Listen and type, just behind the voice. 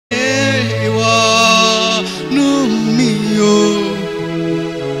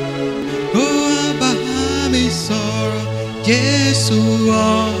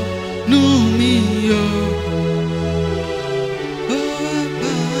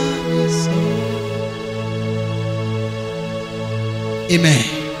Amen.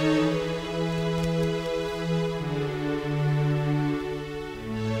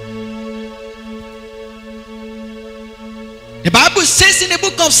 The Bible says in the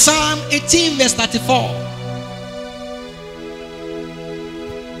book of Psalm 18 verse 34.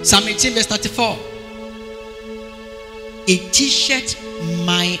 Psalm 18 verse 34. It teacheth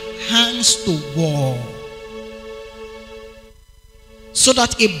my hands to war, so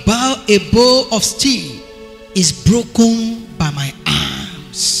that a bow of steel is broken by my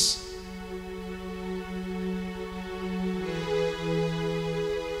arms.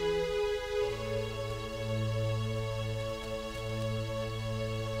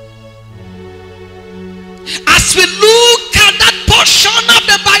 As we look at that portion of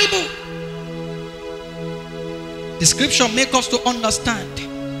the Bible, the scripture makes us to understand.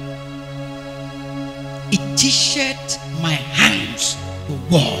 It teacheth my hands to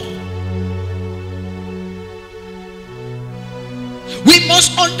war. We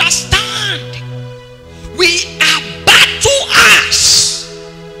must understand we are battle ass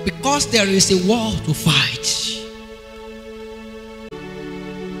because there is a war to fight.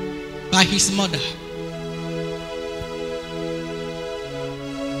 By his mother.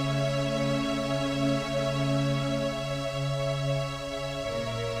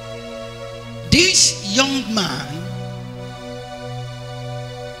 This young man,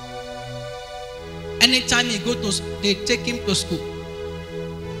 anytime he go to, they take him to school,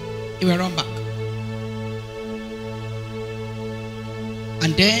 he will run back.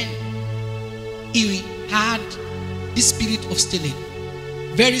 And then he had this spirit of stealing,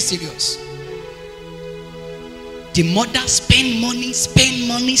 very serious. The mother spend money.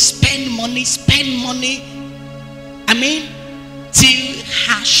 I mean, till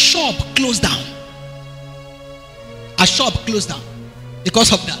her shop closed down. Her shop closed down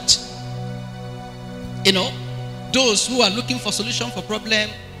because of that. You know, those who are looking for solution for problem,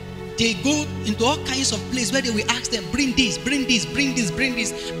 they go into all kinds of places where they will ask them, bring this.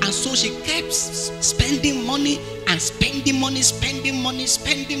 And so she kept spending money and spending money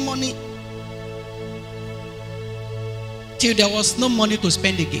till there was no money to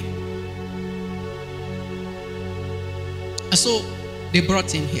spend again. And so they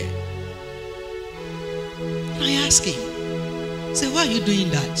brought him here. And I asked him, I said, why are you doing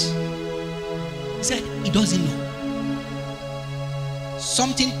that? He said, he doesn't know.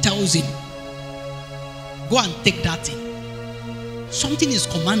 Something tells him, go and take that thing. Something is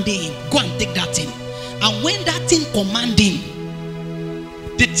commanding him, go and take that thing. And when that thing commands him,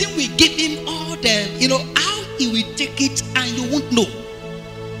 the thing will give him all the, how he will take it and you won't know.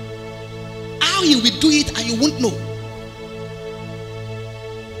 How he will do it and you won't know.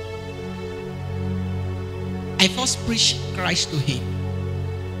 I first preach Christ to him.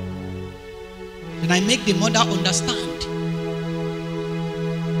 And I make the mother understand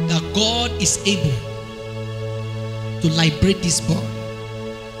that God is able to liberate this boy.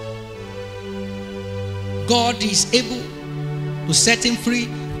 God is able to set him free.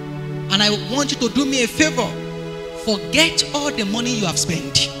 And I want you to do me a favor. Forget all the money you have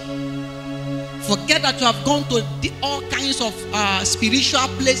spent. Forget that you have gone to all kinds of spiritual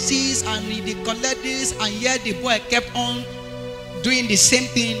places and they collect this, and yet the boy kept on doing the same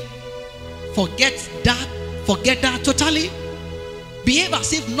thing. Forget that totally. Behave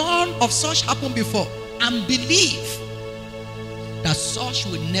as if none of such happened before, and believe that such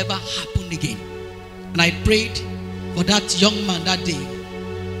will never happen again. And I prayed for that young man that day.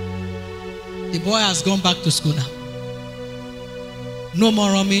 The boy has gone back to school now. No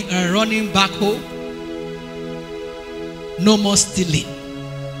more running back home. No more stealing.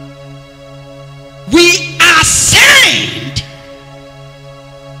 We are sent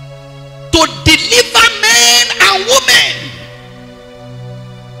to deliver men and women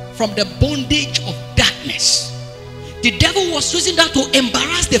from the bondage of darkness. The devil was using that to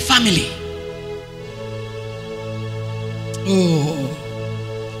embarrass the family. Oh,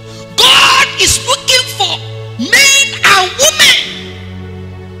 God is looking for men and women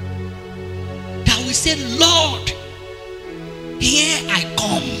that will say, Lord, here I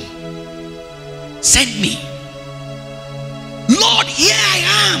come, send me. Lord, here I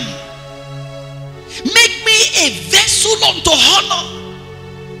am, make me a vessel unto honor.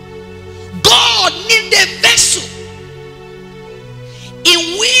 God needs a vessel in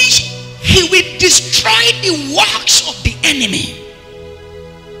which he will destroy the works of the enemy.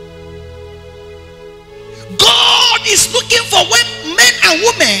 God is looking for men and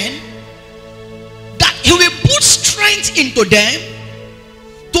women that he will put strength into them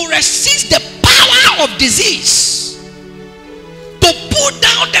to resist the power of disease, to put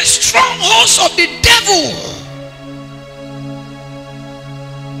down the strongholds of the devil.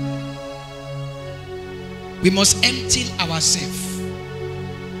 We must empty ourselves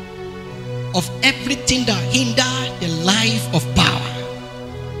of everything that hinder the life of power.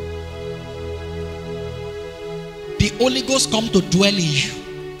 The Holy Ghost come to dwell in you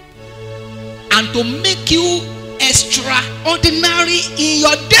and to make you extraordinary in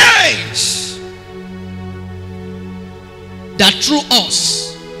your days, that through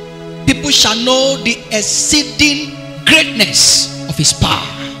us people shall know the exceeding greatness of his power.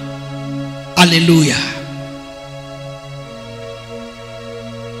 Hallelujah.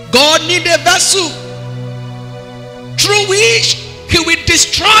 God needs a vessel through which he will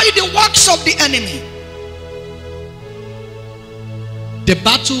destroy the works of the enemy. The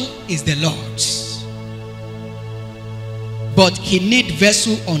battle is the Lord's, but he needs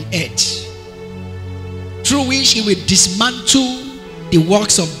vessel on earth through which he will dismantle the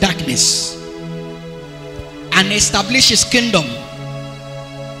works of darkness and establish his kingdom.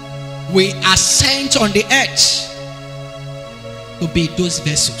 We are sent on the earth to be those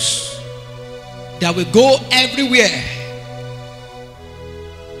vessels that will go everywhere,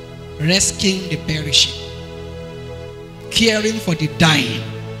 rescuing the perishing, caring for the dying,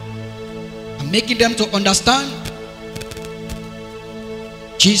 and making them to understand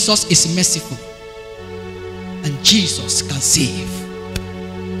Jesus is merciful and Jesus can save.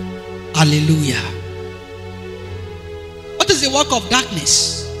 Hallelujah. What is the work of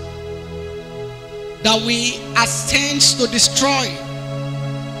darkness that we are sent to destroy?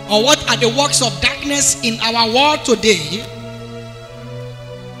 Or what are the works of darkness in our world today?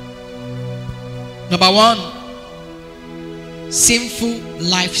 Number one, sinful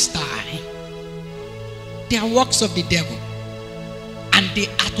lifestyle. They are works of the devil and they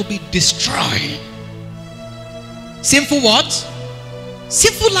are to be destroyed. Sinful what?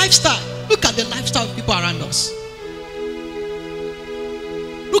 Sinful lifestyle. Look at the lifestyle of people around us.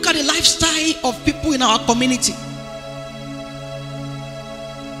 Look at the lifestyle of people in our community.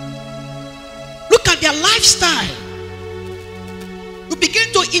 Look at their lifestyle. You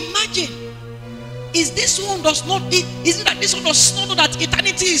begin to imagine, is this one does not, is it that this one does not know that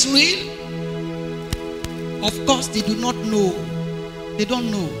eternity is real? Of course they do not know. They don't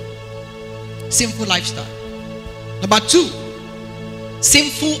know. Sinful lifestyle. Number two,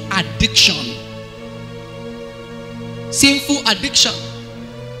 sinful addiction. Sinful addiction.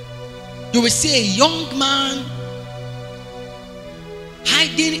 You will see a young man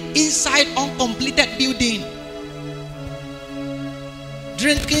hiding inside uncompleted building,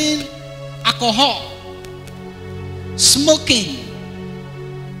 drinking alcohol, smoking,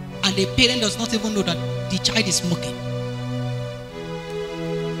 and the parent does not even know that the child is smoking.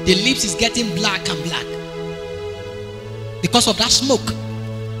 The lips is getting black and black because of that smoke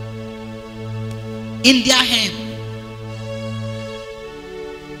in their hand.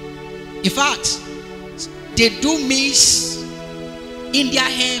 In fact, they do mix in their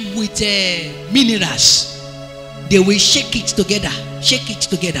hand with minerals. They will shake it together,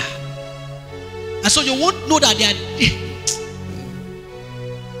 and so you won't know that they are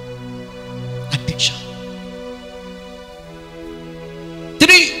addiction.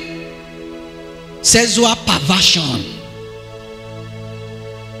 3, sexual perversion.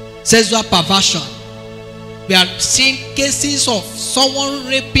 Sexual perversion. We are seeing cases of someone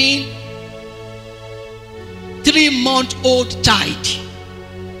raping 3-month-old child.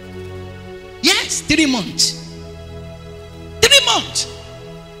 Yes, 3 months. 3 months.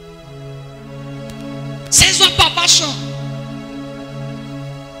 Sexual perversion.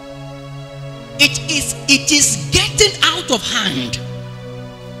 It is getting out of hand,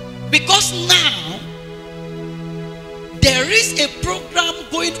 because now there is a program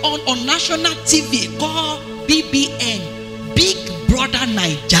going on national TV called BBN, Big Brother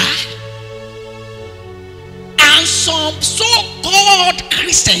Naija. And some so-called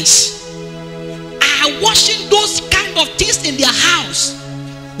Christians are watching those kind of things in their house.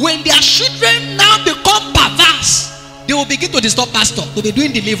 When their children now become perverse, they will begin to disturb pastor to be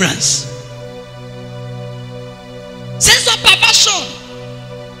doing deliverance. Sexual perversion,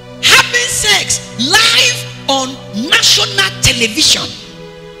 having sex live on national television.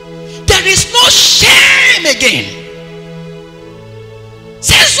 There is no shame again.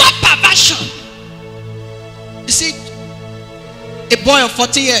 Sexual perversion. You see, a boy of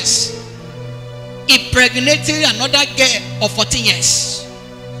 40 years impregnated another girl of 14 years.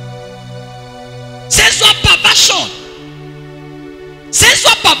 Sexual perversion.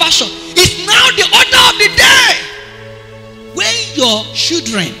 Sexual perversion is now the order of the day. When your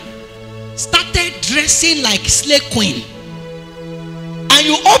children started dressing like slave queen, and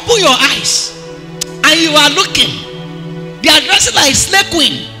you open your eyes and you are looking, they are dressing like slave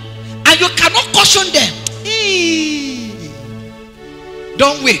queen, and you cannot caution them. money.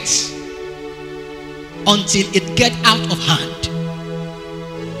 Don't wait until it gets out of hand.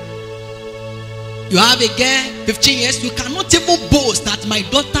 You have a girl, 15 years, you cannot even boast that my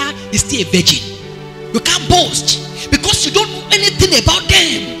daughter is still a virgin. You can't boast because you don't know anything about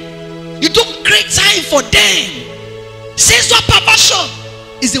them. You don't create time for them. Sensual perversion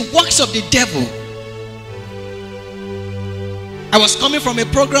is the works of the devil. I was coming from a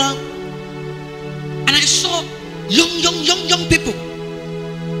program and I saw young people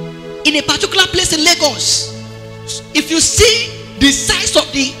in a particular place in Lagos. If you see the size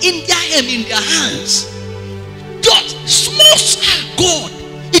of the India hem in their hands, just small God,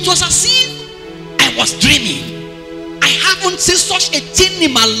 it was as if I was dreaming. I haven't seen such a thing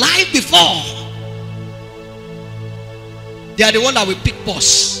in my life before. They are the one that will pick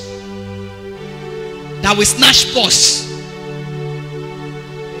purse, that will snatch purse.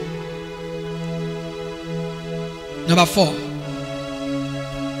 Number 4,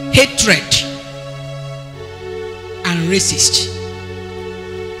 hatred and racist.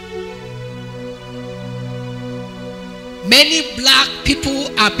 Many black people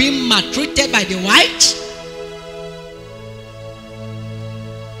are being maltreated by the white.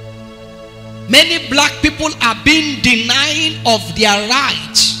 Many black people are being denied of their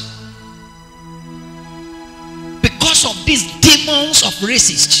rights because of these demons of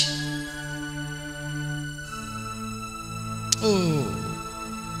racist. Oh.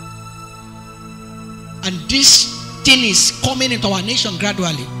 And this thing is coming into our nation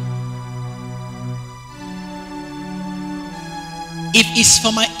gradually. If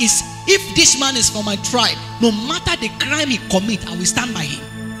this man is from my tribe, no matter the crime he commit, I will stand by him.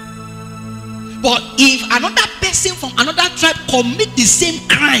 But if another person from another tribe commit the same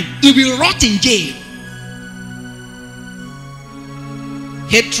crime, he will rot in jail.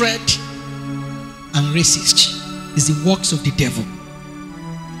 Hatred and racist is the works of the devil.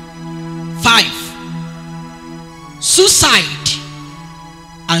 5, suicide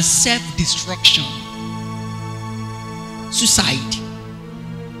and self-destruction. Suicide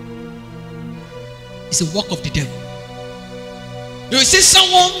is a work of the devil. You will see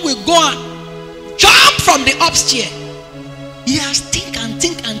someone will go and jump from the upstairs. He has think and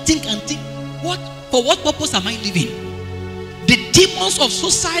think and think and think. What? For what purpose am I living? The demons of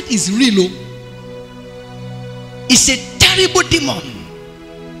suicide is real. It's a terrible demon.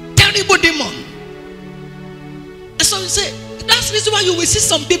 Terrible demon. And so you say, that's the reason why you will see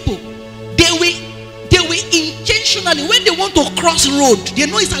some people. They will intentionally, when they want to cross road, they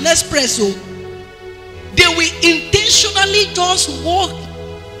know it's an espresso. They will intentionally just walk.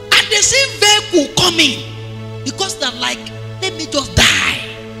 And they see vehicle coming because they're like, let me just die.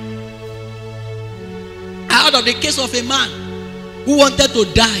 I heard of the case of a man who wanted to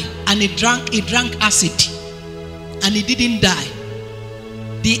die and he drank acid and he didn't die.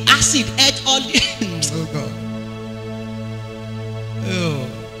 The acid ate all the oh God. Oh.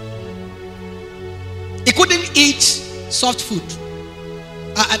 He couldn't eat soft food,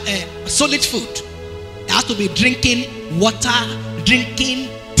 solid food. He has to be drinking water, drinking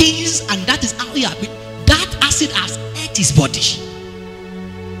things, and that is how that acid has ate his body.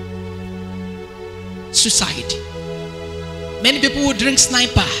 Suicide. Many people will drink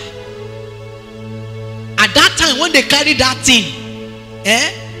sniper. At that time when they carry that thing,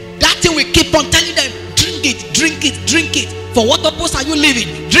 that thing will keep on telling them, drink it, drink it, drink it. For what purpose are you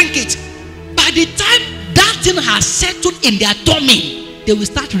living? Drink it. By the time that thing has settled in their tummy, they will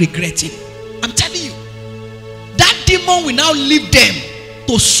start regretting. I'm telling you, that demon will now leave them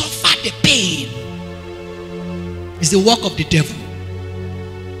to suffer the pain. It's the work of the devil.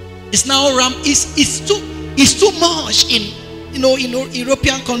 It's now it's too much in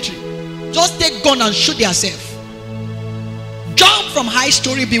European country. Just take gun and shoot yourself. Jump from high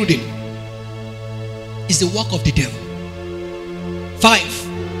story building. It's the work of the devil. 5.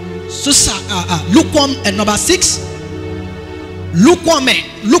 Lukewarm. And number 6,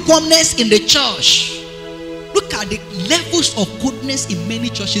 lukewarmness in the church. Look at the levels of goodness in many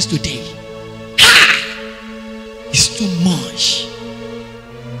churches today. It's too much.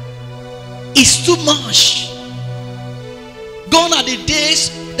 It's too much. Gone are the days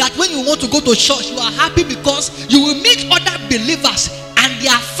that when you want to go to church, you are happy because you will meet other believers and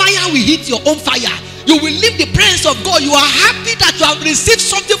their fire will hit your own fire. You will leave the presence of God. You are happy that you have received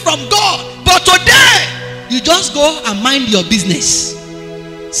something from God. But today, you just go and mind your business.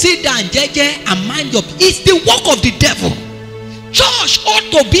 Sit down, JJ, and mind your business. It's the work of the devil. Church ought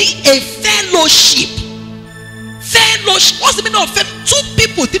to be a fellowship. Fellowship. What's the meaning of fellowship? 2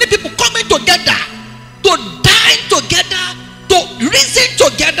 people, 3 people coming together to dine together, to reason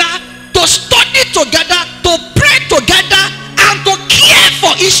together, to study together, to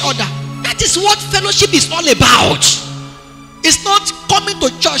church order. That is what fellowship is all about. It's not coming to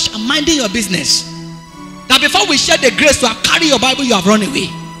church and minding your business. That before we share the grace to carry your Bible, you have run away.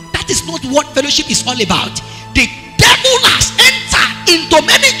 That is not what fellowship is all about. The devil has entered into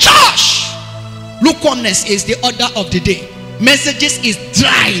many church. Lukewarmness is the order of the day. Messages is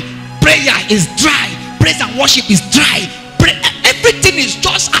dry. Prayer is dry. Praise and worship is dry. Everything is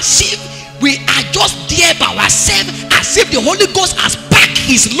just as if we are just there by ourselves, as if the Holy Ghost has packed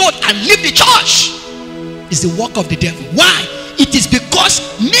his load and leave the church. It's the work of the devil. Why? It is because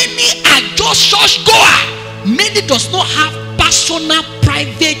many are just church goer. Many does not have personal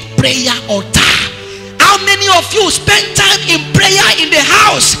private prayer altar. How many of you spend time in prayer in the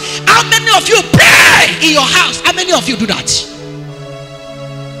house? How many of you pray in your house? How many of you do that?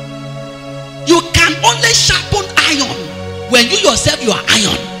 You can only sharpen iron when you yourself you are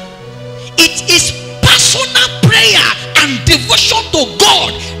iron. It is personal prayer and devotion to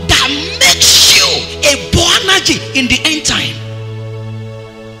God that makes you a boanergy in the end time.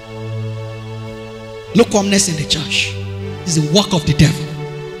 Lukewarmness in the church is the work of the devil.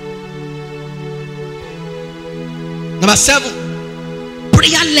 Number 7,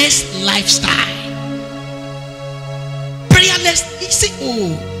 prayerless lifestyle. Prayerless, you see,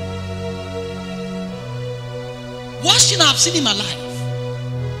 worst thing I've seen in my life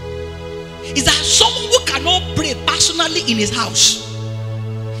is that someone who cannot pray personally in his house,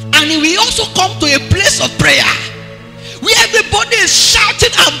 and he will also come to a place of prayer where everybody is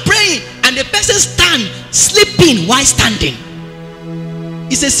shouting and praying, and the person stand sleeping while standing.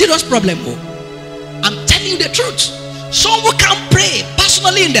 It's a serious problem. I'm telling you the truth. Someone who can pray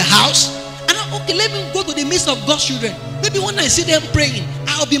personally in the house, and okay, let me go to the midst of God's children. Maybe when I see them praying,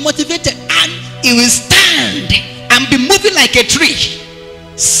 I'll be motivated, and he will stand and be moving like a tree,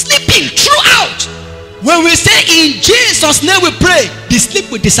 sleeping throughout. When we say in Jesus' name we pray, the sleep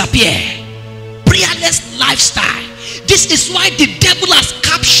will disappear. Prayerless lifestyle. This is why the devil has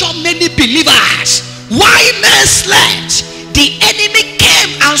captured many believers. Why men slept, the enemy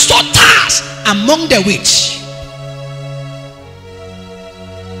came and saw tares among the wheat.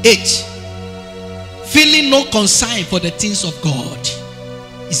 8, feeling no concern for the things of God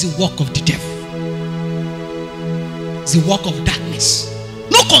is the work of the devil. It's the work of darkness.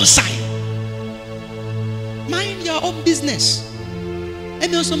 No concern. Mind your own business.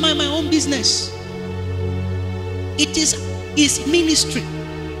 Let me also mind my own business. It is his ministry.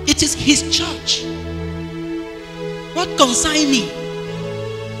 It is his church. What concern me?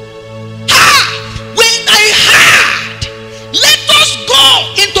 When I heard, let us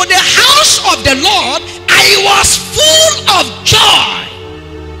go into the house of the Lord, I was full of joy.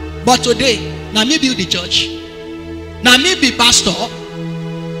 But today, now me build the church, now me be pastor,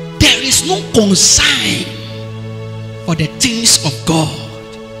 there is no concern for the things of God.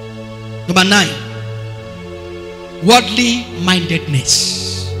 Number 9, worldly mindedness.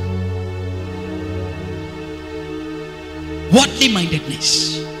 Worldly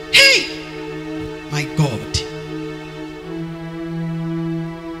mindedness. Hey, my God.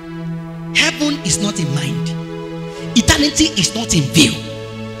 Heaven is not in mind. Eternity is not in view.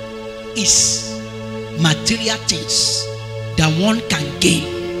 It's material things that one can gain.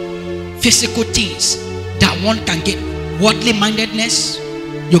 Physical things that one can gain. Worldly mindedness.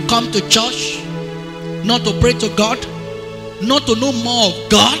 You come to church not to pray to God, not to know more of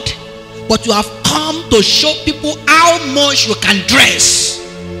God, but you have come to show people how much you can dress.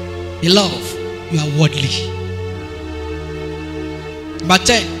 Beloved, you are worldly. Number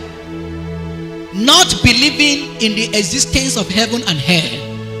 10, not believing in the existence of heaven and hell.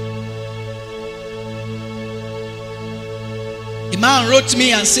 A man wrote to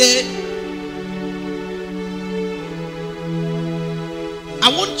me and said, I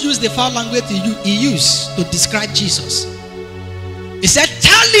won't use the foul language he used to describe Jesus. He said,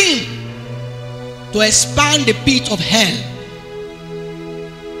 tell him to expand the pit of hell.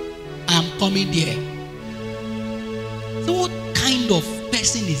 I am coming there. So what kind of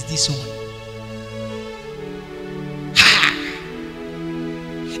person is this one?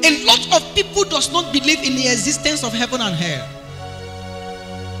 A lot of people does not believe in the existence of heaven and hell.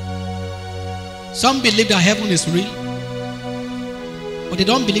 Some believe that heaven is real, but they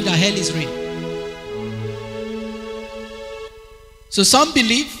don't believe that hell is real. So some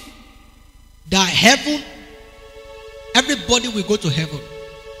believe that heaven, everybody will go to heaven.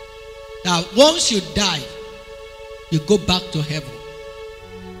 That once you die, you go back to heaven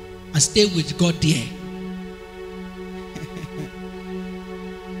and stay with God there.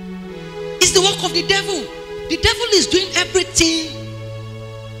 It's the work of the devil. The devil is doing everything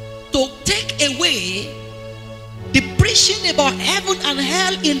to take away the preaching about heaven and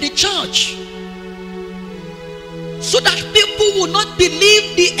hell in the church, so that people will not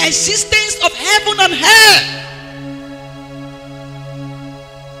believe the existence of heaven and hell.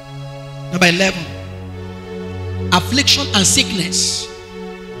 Number 11. Affliction and sickness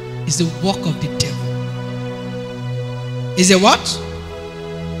is the work of the devil. Is it what?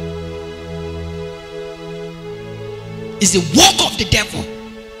 Is the work of the devil.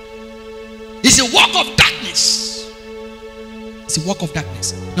 It's the work of darkness. It's the work of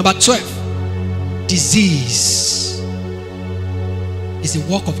darkness. Number 12. Disease is the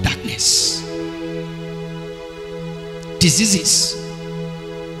work of darkness. Diseases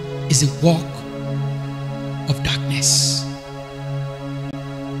is the work of darkness.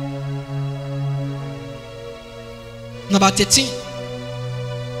 Number 13.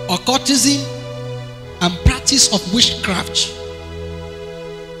 Occultism and practice of witchcraft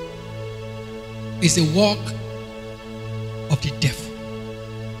is the work of the devil.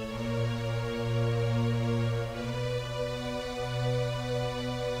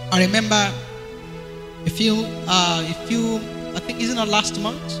 I remember I think isn't it last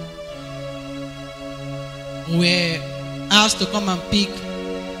month, we were asked to come and pick,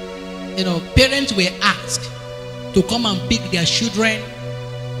 parents were asked to come and pick their children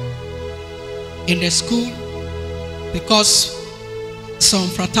in the school because some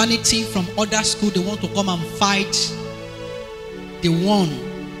fraternity from other school, they want to come and fight the one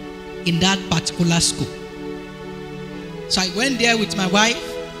in that particular school. So I went there with my wife,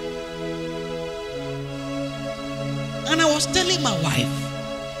 and I was telling my wife,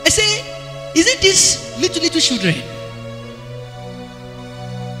 I say, is it these little children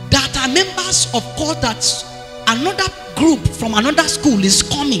that are members of God that another group from another school is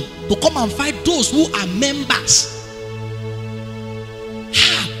coming to come and fight those who are members?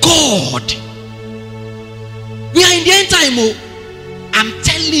 God, we are in the end time. I'm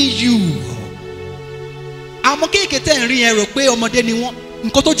telling you, I'm okay. If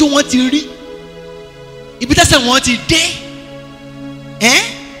it doesn't want it there,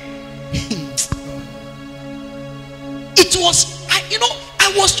 it was,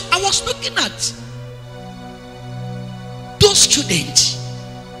 I was looking at those students,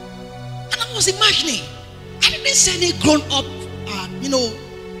 and I was imagining, I didn't see any grown up,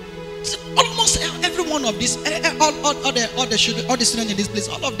 almost every one of these, all the students in this place,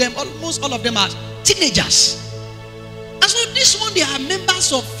 almost all of them are teenagers. And so this one, they are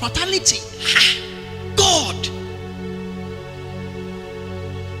members of fraternity. God.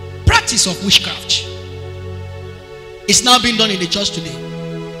 Practice of witchcraft is now being done in the church today.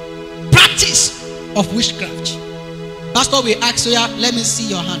 Practice of witchcraft. Pastor will ask you, let me see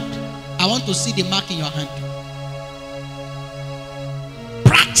your hand. I want to see the mark in your hand.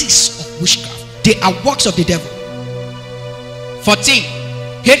 Practice of witchcraft. They are works of the devil. 14.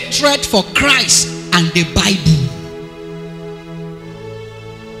 Hatred for Christ and the Bible.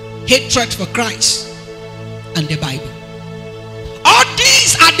 Hatred for Christ and the Bible. All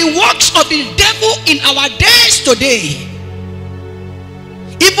these are the works of the devil in our days today.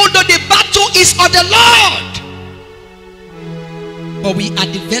 Even though the battle is of the Lord, but we are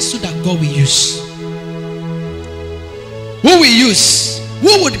the vessel that God will use. Who will use?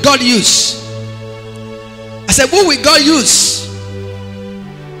 Who would God use? I said, who will God use?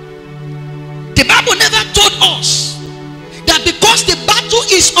 The Bible never told us that because the battle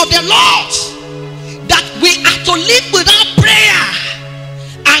is of the Lord, that we are to live without prayer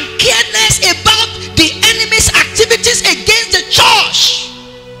and careless about the enemy's activities against the church,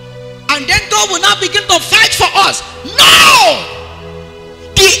 and then God will now begin to fight for us. No!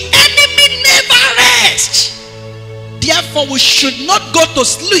 The enemy never rests. Therefore, we should not go to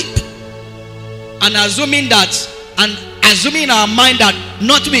sleep and assuming in our mind that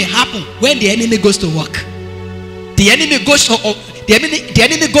nothing will happen when the enemy goes to work. The enemy goes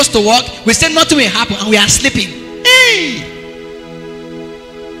to work, we say nothing will happen, and we are sleeping. Hey!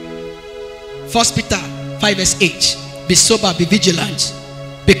 1 Peter 5 verse 8. Be sober, be vigilant,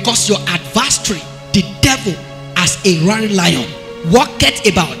 because your adversary, the devil, as a roaring lion, walketh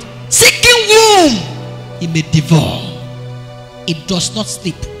about, seeking whom he may devour. It does not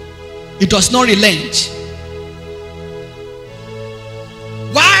sleep. It does not relent.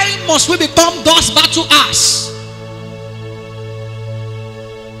 Why must we become God's battle ass?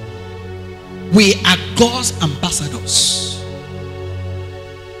 We are God's ambassadors,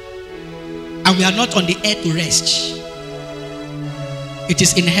 and we are not on the earth to rest. It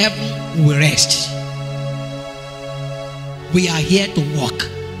is in heaven we rest. We are here to walk.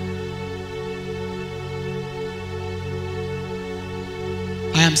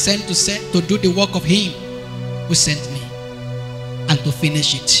 I am sent to do the work of him who sent me. and to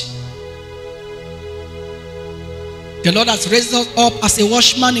finish it. The Lord has raised us up as a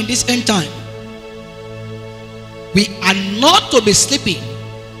watchman in this end time. We are not to be sleeping.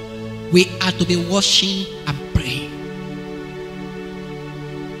 We are to be watching and praying.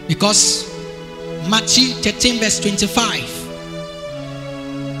 Because Matthew 13 verse 25.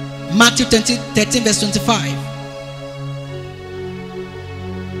 Matthew 13 verse 25.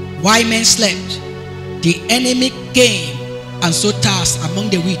 While men slept, the enemy came and sowed tares among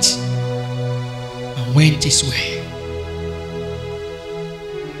the wheat and went his way.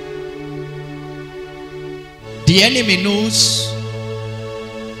 The enemy knows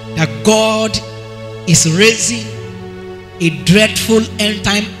that God is raising a dreadful end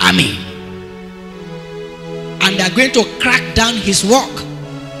time army, and they are going to crack down his work.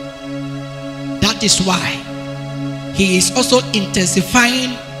 That is why he is also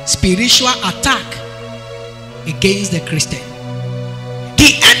intensifying spiritual attack against the Christian.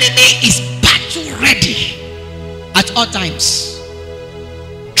 The enemy is battle ready at all times,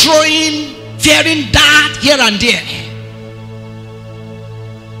 throwing fearing dart here and there,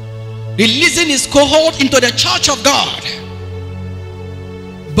 releasing his cohort into the church of God.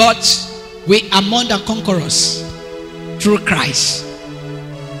 But we are more than conquerors through Christ.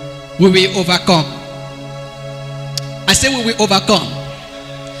 We will overcome. I say we will overcome.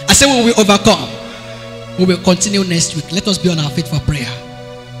 I say we will overcome. We will continue next week. Let us be on our feet for prayer.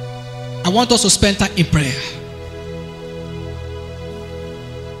 I want us to spend time in prayer.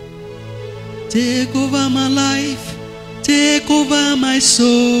 Take over my life, take over my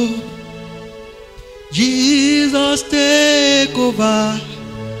soul. Jesus, take over.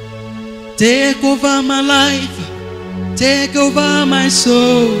 Take over my life, take over my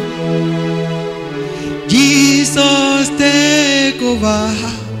soul. Jesus, take over.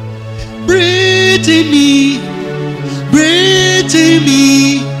 Breathe in me, breathe in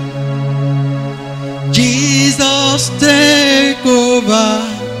me. Jesus, take over.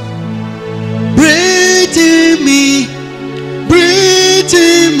 Breathe in me, breathe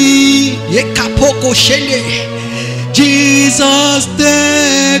in me. Yekapoko shende. Jesus,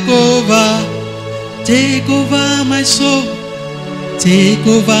 take over. Take over my soul. Take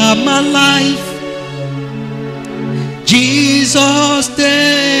over my life. Jesus,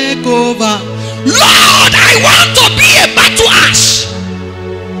 take over. Lord, I want to be a battle axe.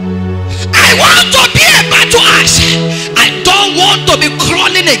 I want to be a battle axe. I don't want to be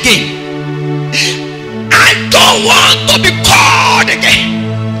crawling again. I don't want to be caught again.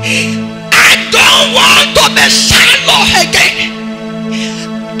 I don't want to be shallow again.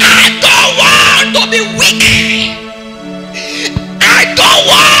 I don't want to be weak. I don't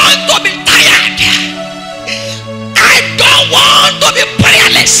want to be tired. I don't want to be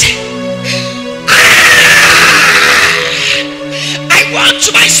prayerless. I want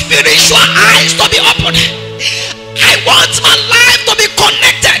my spiritual eyes to be open. I want my life to be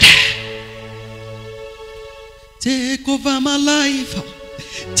connected. Take over my life.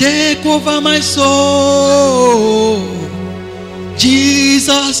 Take over my soul.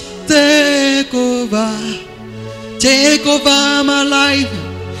 Jesus, take over. Take over my life.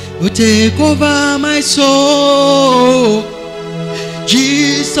 Take over my soul.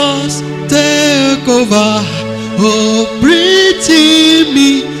 Jesus, take over. Oh, breathe in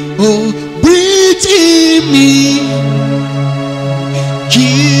me. Oh, breathe in me.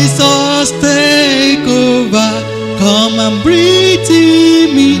 Jesus, take over. Come and breathe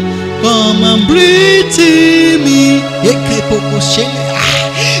in me. Come and breathe in me.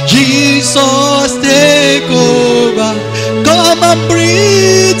 Jesus, take over. Come and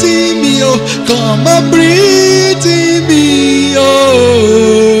breathe in me. Oh, come and breathe in me.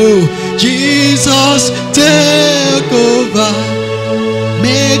 Oh, Jesus, take over.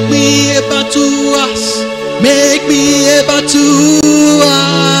 Make me a battle axe. Make me a battle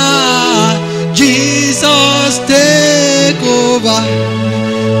axe. Jesus, take over.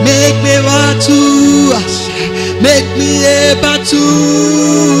 Make me a battle axe. Make me a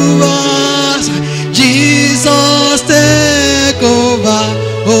battle axe. Jesus, take over.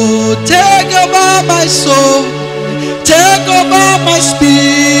 Oh, take over my soul. Take over my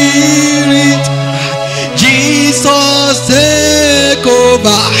spirit. Jesus, take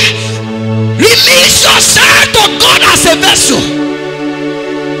over. Release yourself to God as a vessel.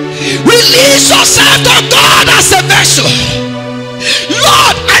 Release yourself to God as a vessel.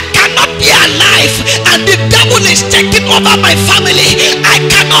 Lord, I cannot be alive and the devil is taking over my family. I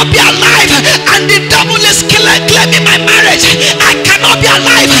cannot be alive and the devil is claiming my marriage. I cannot be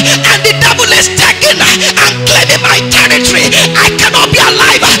alive and the devil is taking and claiming my territory. I cannot be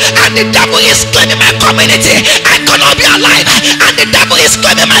alive and the devil is claiming my community. I cannot be alive and the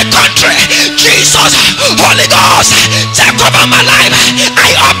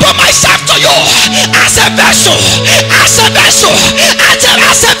as a vessel, as a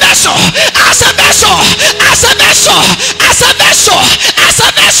vessel, as a vessel, as a vessel, as a vessel, as a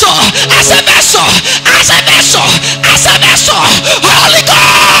vessel, as a vessel, as a vessel, as a vessel. Holy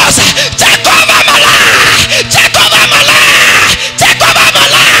Ghost, take over my life, take over my life, take over my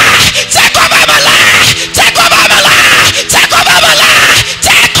life, take over my life, take over my life, take over my life,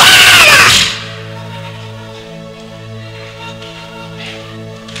 take over.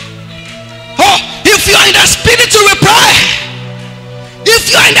 Oh, if you are in the spirit, you will pray. If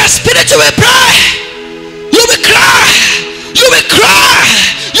you are in the spirit, you will pray. You will cry. You will cry.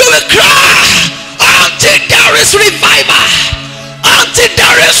 You will cry until there is revival. Until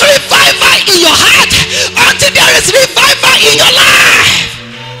there is revival in your heart. Until there is revival in your life.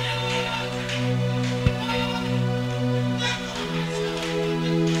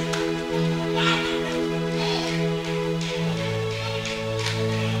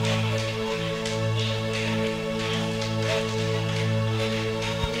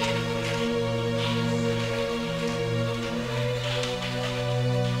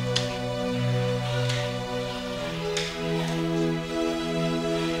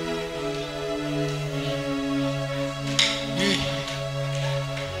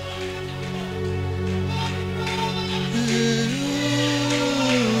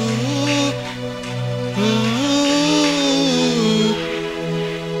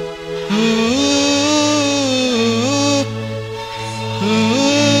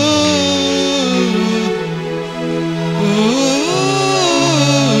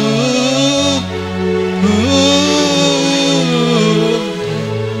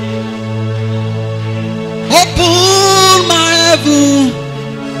 Open my heaven.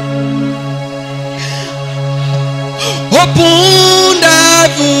 Open the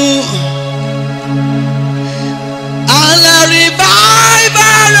heaven. And let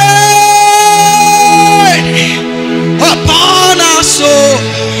revival rain upon our soul.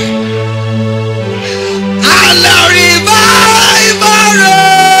 And let revival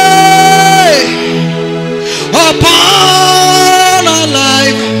rain upon our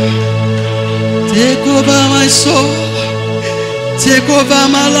life. Take over my soul. Take over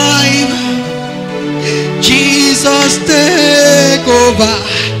my life. Jesus, take over.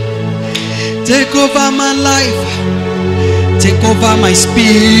 Take over my life. Take over my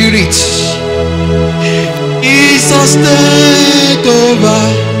spirit. Jesus, take over.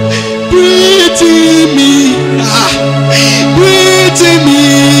 Breathe in me. Breathe in me.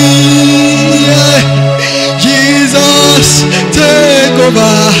 Jesus, take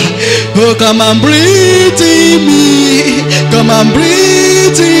over. Oh, come and breathe in me. Come and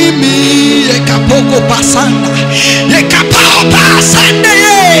breathe in me. Ekapoko pasanda. Ekapao pasanda.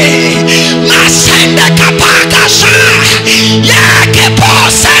 Masenda kapakasha. Yekepo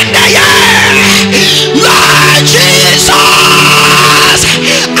senda ye. Lord Jesus,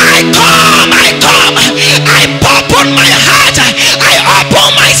 I come. I open my heart. I open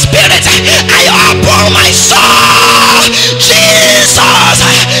my spirit. I open my soul. Jesus,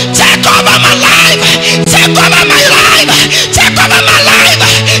 take over my life. Take over my life. Take over my life.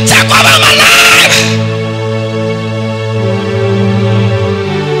 Take over my life.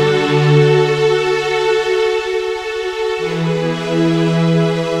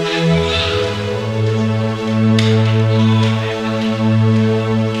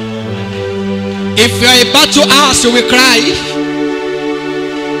 If you are about to ask, you will cry.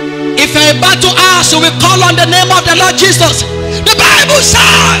 If you are about to ask, you will call on the name of the Lord Jesus. The Bible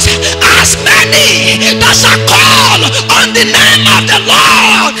says, as many that shall call on the name of the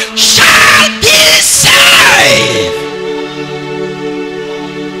Lord shall be saved.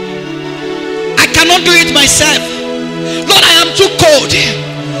 I cannot do it myself. Lord, I am too cold.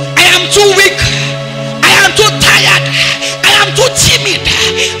 I am too weak. I am too tired. I am too timid.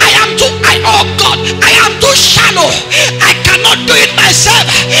 Oh God, I am too shallow. I cannot do it myself.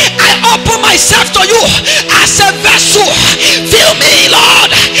 I open myself to you as a vessel. Fill me, Lord.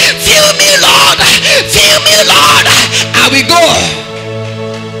 Fill me, Lord. Fill me, Lord. I will go.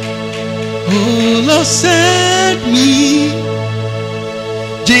 Oh Lord, send me.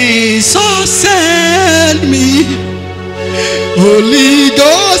 Jesus, send me. Holy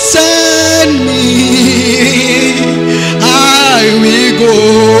Ghost, send me. I will go.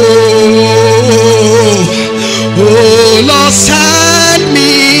 Oh Lord, send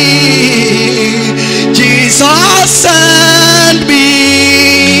me. Jesus, send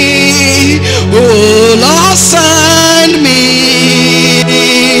me. Oh Lord, send me.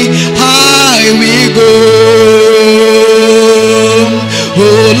 I will go.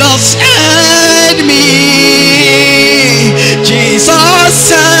 Oh Lord, send me. Jesus,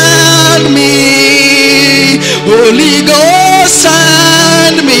 send me. Holy Ghost,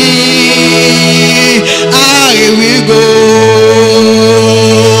 send me. I will go.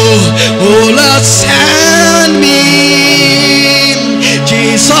 Oh Lord, send me.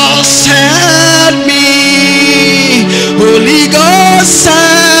 Jesus, send me. Holy Ghost,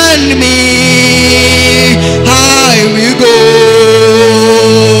 send me. I will go.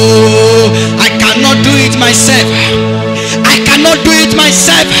 I cannot do it myself. I cannot do it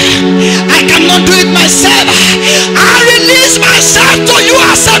myself. I cannot do it myself. I release myself to you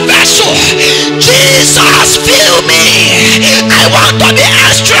as a vessel. Jesus, fill me. I want to be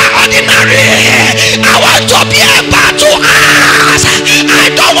extraordinary. I want to be able to ask. I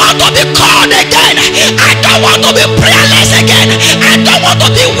don't want to be called again. I don't want to be prayerless again. I don't want to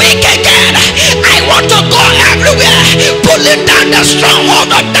be weak again. I want to go everywhere, pulling down the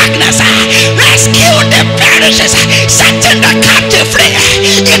stronghold of darkness, rescue the perishes, setting the captive free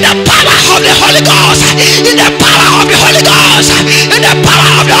in the power of the Holy Ghost, in the power of the Holy Ghost, in the power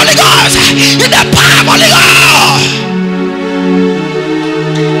of the Holy Ghost, in the power of the Holy Ghost.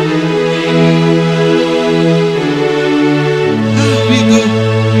 We go,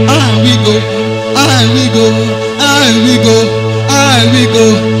 we go, we go, we go,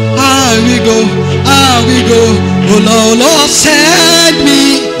 we go, we go. Oh Lord, send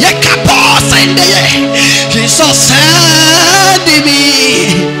me. Jesus, send me.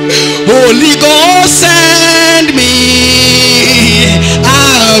 Holy Ghost, send me.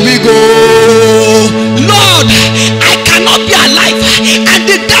 I will go. Lord, I cannot be alive and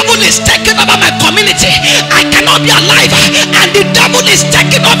the devil is taking over my community. I cannot be alive and the devil is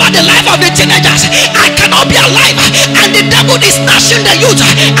taking over the life of the teenagers. I cannot be alive and the devil is snatching the youth.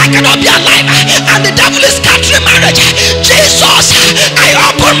 I cannot be alive and the devil is scattering marriage. Jesus, I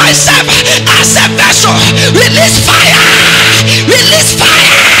open myself as a vessel. Release fire. Release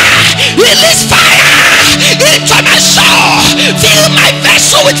fire. Release fire into my soul. Fill my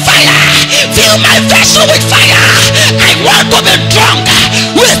vessel with fire. Fill my vessel with fire. I want to be drunk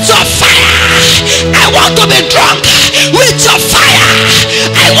with your fire. I want to be drunk with your fire.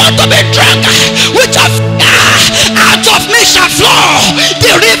 I want to be drunk with your fire. Out of me shall flow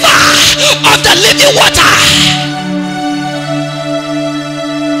the river of the living water.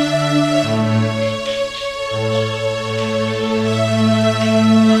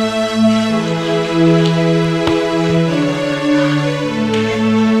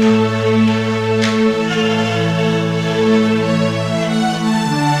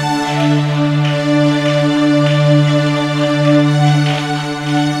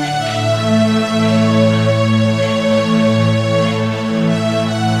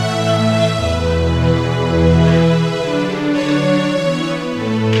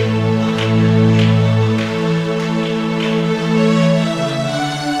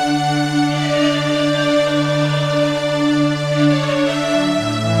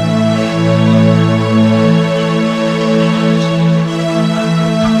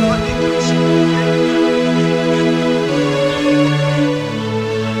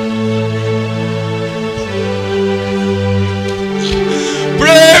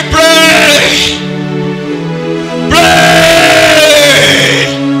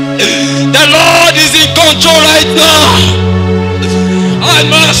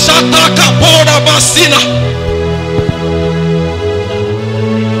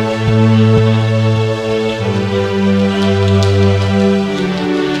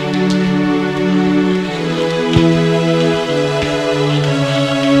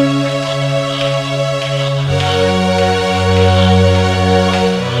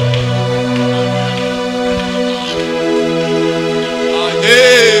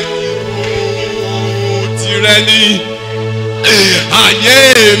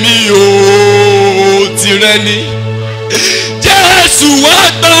 Jésù wá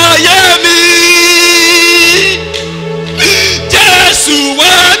gbáyé mi. Jésù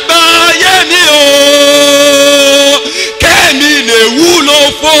wá gbáyé mi o. Kẹ́mi lè wúlò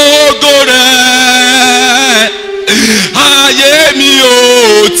fógo rẹ̀. Ayé mi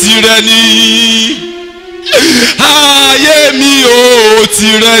o tìrẹ ni. Ayé mi o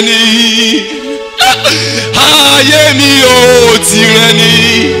tìrẹ ni. Ayé mi o tìrẹ ni.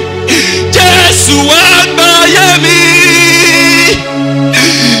 Jésù wá gbáyé mi.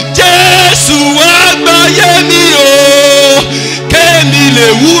 Jésù wá gbáyé mi o. Kẹ́mi lè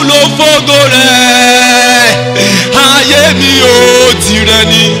wúlò fógo rẹ̀. Ayé mi o tìrẹ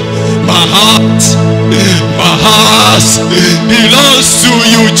ni. My heart belongs to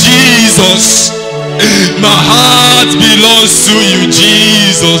you, Jesus. My heart belongs to you,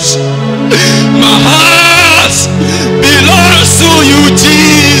 Jesus. My heart belongs to you,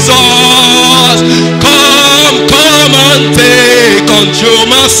 Jesus. Come, come.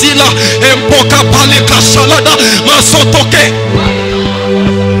 Masila, Empoka Palika Salada, Masotoke.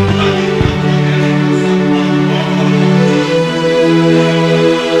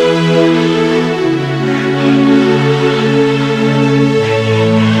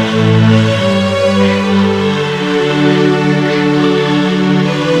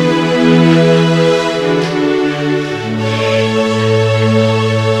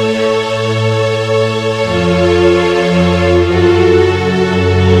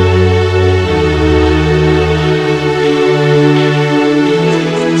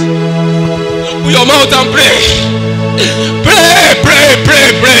 Your mouth and pray. Pray.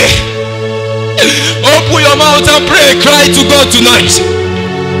 Open your mouth and pray. Cry to God tonight.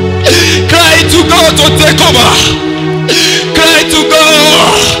 Cry to God to take over. Cry to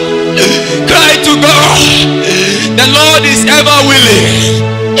God. Cry to God. The Lord is ever willing.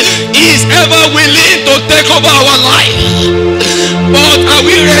 He is ever willing to take over our life. But are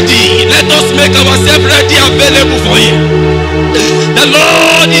we ready? Let us make ourselves ready, available for Him. The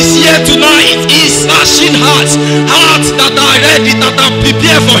Lord is here tonight. He is searching hearts that are ready, that are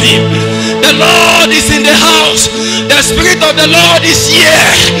prepared for Him. The Lord is in the house. The Spirit of the Lord is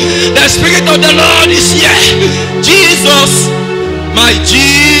here. The Spirit of the Lord is here. Jesus, my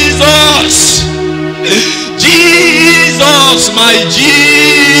Jesus. Jesus, my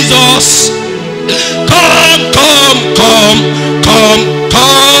Jesus. Come,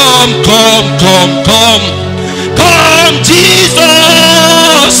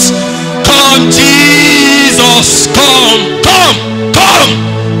 Jesus. Come, Jesus. Come.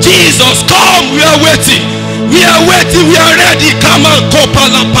 Jesus, come. We are waiting. We are ready. Come on.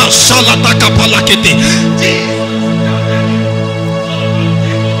 Kopala pashala takapala kete.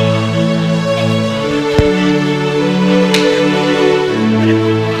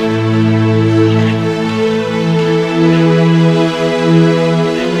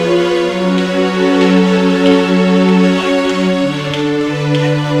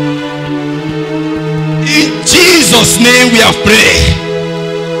 In Jesus' name we have prayed.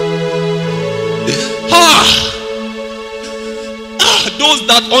 Those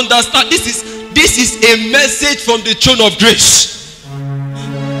that understand, this is a message from the throne of grace.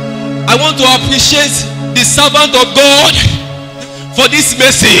 I want to appreciate the servant of God for this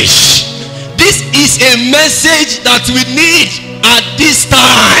message. This is a message that we need at this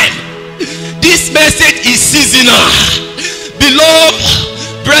time. This message is seasonal. Beloved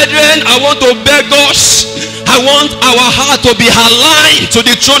brethren, I want to beg us. I want our heart to be aligned to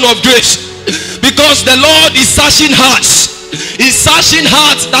the throne of grace, because the Lord is searching hearts. He's searching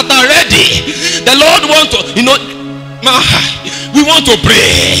hearts that are ready. The Lord wants to, we want to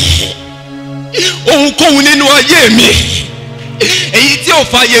pray. Ohunkóhun nínú ayé mi, èyí tí ó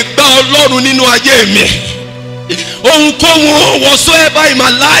fàyè gbà Ọlọ́run nínú ayé mi. Ohunkóhun whatsoever in my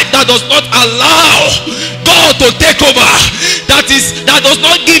life that does not allow God to take over, that does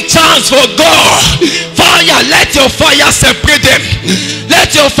not give chance for God. Fire, let your fire separate them.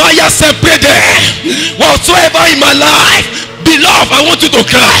 Let your fire separate them. Whatsoever in my life, beloved, I want you to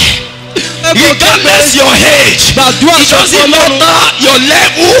cry. Regardless your age, it doesn't matter your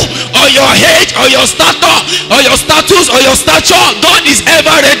level or your age or your stature or your status or your stature. God is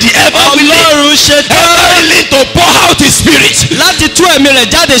ever ready, ever willing to pour out His Spirit. Father,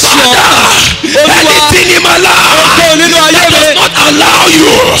 anything in my life that does not allow you,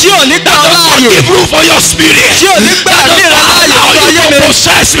 that does not give room for your Spirit, that does not allow you to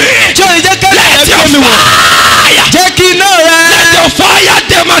possess me, let your fire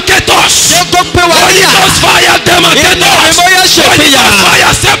demarcate us. Holy Ghost fire demarcate us. Holy Ghost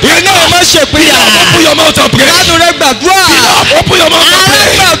fire separate us. Open your mouth and pray. Open your mouth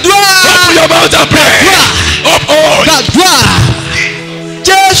and pray. Open your mouth and pray.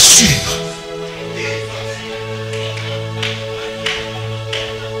 Jesus.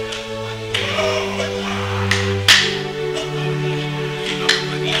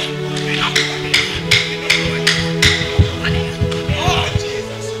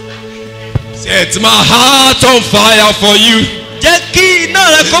 Set my heart on fire for you. Set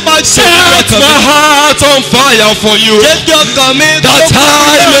my heart on fire for you. That I may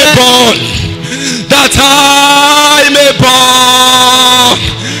burn. That I may burn.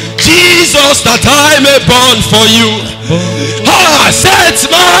 Jesus, that I may burn for you. Set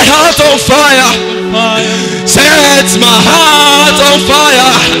my heart on fire. Set my heart on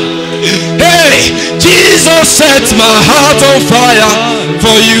fire. Hey, Jesus, set my heart on fire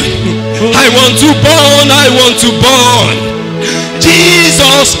for you. I want to burn, I want to burn.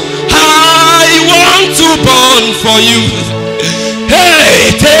 Jesus, I want to burn for you.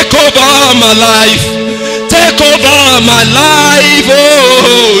 Hey, take over my life. take over my life,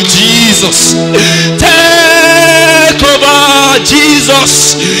 oh Jesus. Take over,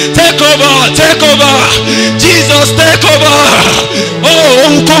 Jesus. Take over, Jesus, take over.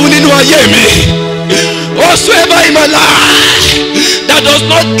 Oh, come in me. Whatsoever in my life that does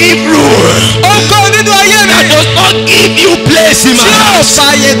not give room, that does not give you place in my life.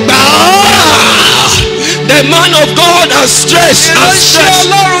 The man of God has stretched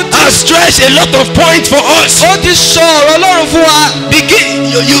a lot of points for us. Begin,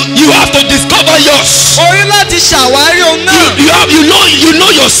 you have to discover yours. You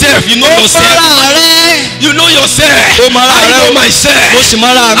know yourself. You know yourself.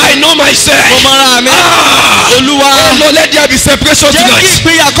 I know myself. Lord, let there be separation tonight.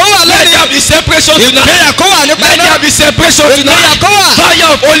 Let there be separation tonight. Fire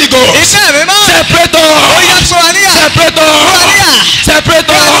of Holy Ghost. Separate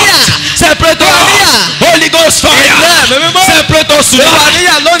us. Separate us. Holy Ghost fire. Separate us tonight.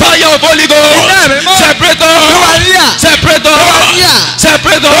 Fire of Holy Ghost. Separate us. Separate us.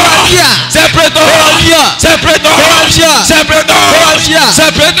 Separate us. Separate us. Separate us. Separate us.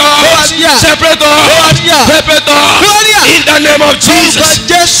 Separate us. Separate us. Separate us. In the name of Jesus.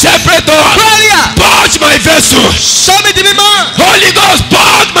 Separate us. Purge my vessel. Holy Ghost,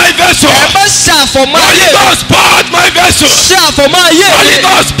 purge my vessel. Holy Ghost, purge my vessel. Holy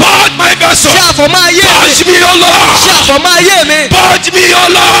Ghost, purge my vessel. Purge me, O Lord. Purge me, O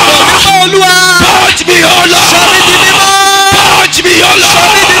Lord. Purge me, O Lord. Purge me, O Lord.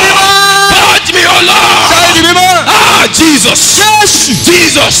 Purge me, O Lord. Ah, Jesus.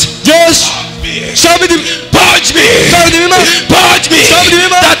 Jesus. Purge me,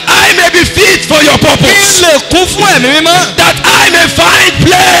 that I may be fit for your purpose, that I may find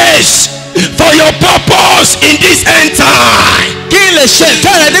place for your purpose in this end time,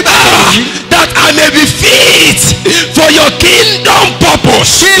 that I may be fit for your kingdom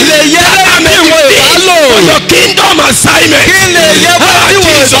purpose, that I may be fit for your kingdom assignment.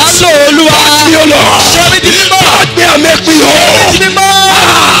 Jesus, purge me, O Lord. Purge me and make me whole.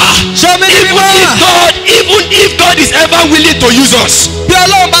 Even if God is ever willing to use us,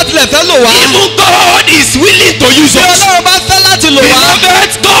 even God is willing to use us.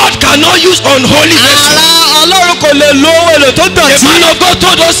 Beloved, God cannot use unholy vessels. The man of God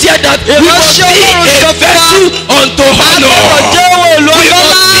told us here that we must be a vessel unto honor. We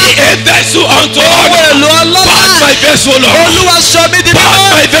must be a vessel unto honor. Purge my vessel, Lord. Purge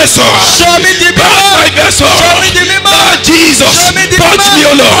my vessel. Purge my vessel. Lord Jesus, purge me,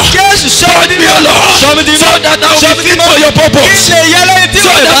 O Lord. Purge me, O Lord. So that I will be fit for your purpose. So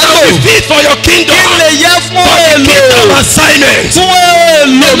that I will be fit for your kingdom. For the kingdom assignment.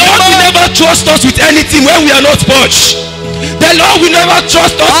 The Lord will never trust us with anything when we are not purged. The Lord will never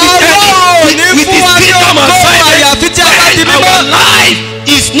trust us with his kingdom assignment when our life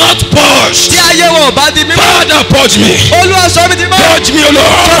is not purged. Father, purge me. Purge me, O Lord.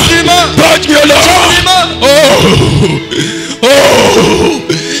 Purge me, O Lord. Oh,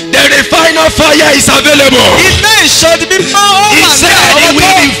 the refiner fire is available. He said he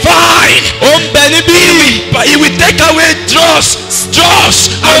will refine. He will take away dross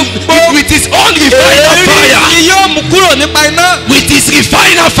and with his own refiner fire. With his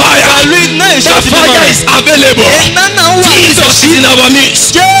refiner fire, the fire is available. Jesus is in our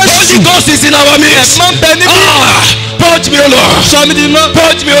midst. Holy Ghost is in our midst. Purge me, O Lord.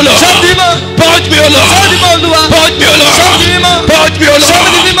 Purge me, O Lord. Purge me, O Lord. Purge me, O Lord.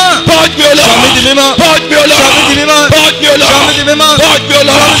 Purge me, O Lord. Purge me, O Lord. Purge me, O Lord. Purge me, O Lord. Purge me, O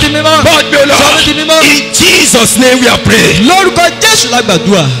Lord. Purge me, O Lord. In Jesus' name we are praying.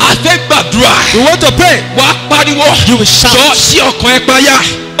 I take gbàdúrà. We want to pray. Wà á pariwo. You will shout. Jọ sí ọkàn ẹ payá.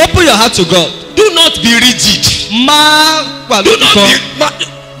 Open your heart to God. Do not be rigid.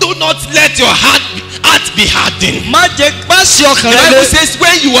 Do not let your heart be hardened. Bible says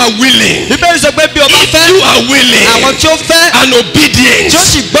when you are willing, if you are willing and obedient,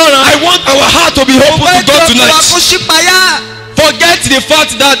 I want our heart to be open to God tonight. Forget the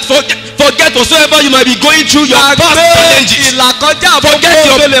fact that forget whatsoever you might be going through your past challenges. Forget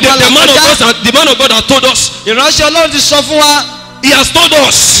the man of God has told us. He has told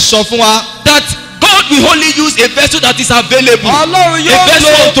us that God will only use a vessel that is available. A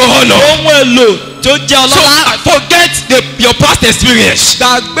vessel to honor. So forget your past experience. You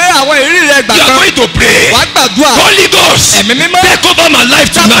are going to pray. Holy Ghost, take over my life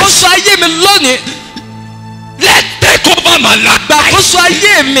tonight. Take over my life.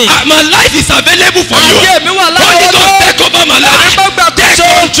 My life is available for you. Holy Ghost, take over my life.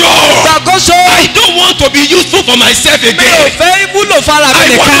 Gbàkóso. I don't want to be useful for myself again. Mi ò fẹ́ wúlò fara mi I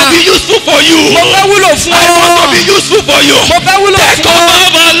nìkan. want to be useful for you. Mo fẹ́ wúlò fún ọ. I want to be useful for you. Mo fẹ́ wúlò Take fún ọ. over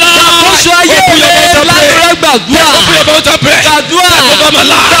my life. Gbàkóso ayé mi ládùúrà gbàdúrà. Open your mouth and pray. Gbàdúrà. Take over my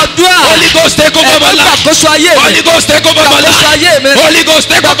life. Gbàdúrà. Holy Ghost take over my life. Gbàkóso ayé mi. Holy Ghost take over my Gbàkóso life. ayé mi. Holy Ghost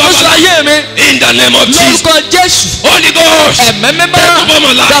take over my Gbàkóso life. ayé mi. In the name of Jesus. Lórúkọ Jésù. Holy Ghost. Ẹ̀mẹ́ mímọ́. Take over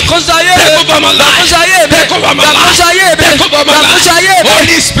my life. Gbàkóso ayé mi. Take over my life. Gbàkóso ayé mi. Take over my life. Gbàkóso ayé mi. Take over my life. Gbàkóso ayé mi.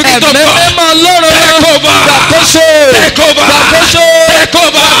 Holy Spirit of Ẹ̀mẹ́ God. mímọ́ Ọlọ́run. Take over. Gbàkóso. Take over. Gbàkóso. Take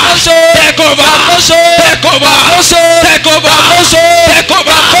over. Gbàkóso. Take over. Gbàkóso. Take over. Gbàkóso. Take over. Gbàkóso. Take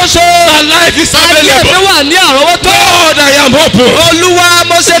over. Gbàkóso. My life is Ayé mi available. wà ní àrọ́wọ́tó. Lord, I am open. Olúwa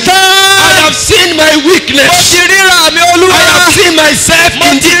mo ṣe I tán. have seen my Mo weakness. ti ríra mi Olúwa. I have seen myself Mo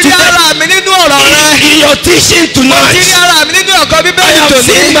in ti rí ara mi nínú ọ̀rọ̀ rẹ. in your teaching Mo ti rí tonight. ara mi nínú ọ̀kan I Bíbélì have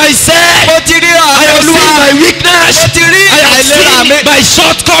seen tòní. myself. Mo ti rí I ara have Olúwa. seen my weakness. Mo ti rí I have àìlera seen mi. my Mo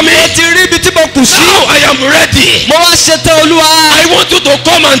shortcomings. ti rí ibi tí mo kù sí. Now I am ready. Mo wá ṣetán Olúwa. I want you to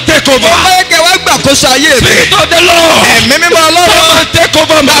come and take Mo over. fẹ́ kẹ́ wá gbàkóso ayé mi. Spirit of the Lord. Ẹ̀mí mímọ́ Come Ọlọ́run. and take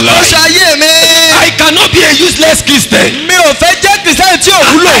over my Gbàkóso life. ayé mi. I cannot be a useless Christian. Mi ò fẹ́ jẹ́ kìrìsìtẹ́nì tí ò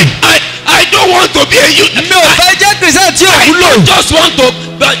wúlò. I don't want to be a Mi ò fẹ́ jẹ́ kìrìsìtẹ́nì tí ò I wúlò. don't just want to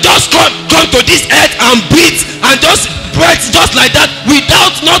just come to this earth and breathe and just breathe just like that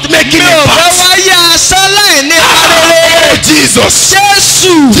without not making Mi a ò fẹ́ pass. wáyé asán láì ní Oh, ìparere. Jesus.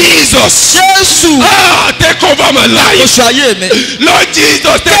 Jésù. Jesus. Jésù. Take over my life. Gbàkóso ayé mi. Lord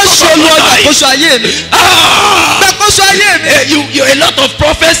Jesus, take Jésù over my Olúwa life. gbàkóso ayé mi. Gbàkóso ayé mi. A lot of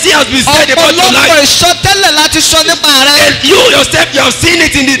prophecy has been said about your Ọ̀pọ̀lọpọ̀ life. ìsọtẹ́lẹ̀ láti sọ nípa rẹ. You yourself, you have seen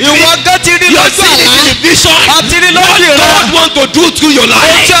it in the dream. Ìwọ gan ti rí You have lójú seen it in the àlá. vision. Àti rí What lójú ìran. God want to do through your Ohun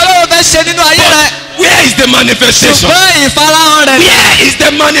life. tí Ọlọ́run fẹ́ ṣe nínú ayé rẹ. But where is the manifestation? Ṣùgbọ́n ìfarahàn rẹ̀. Where is the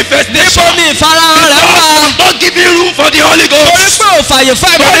Níbo manifestation? ni ìfarahàn rẹ̀ wà? God not giving room for the Holy Torí Ghost. pé ò fàyè fún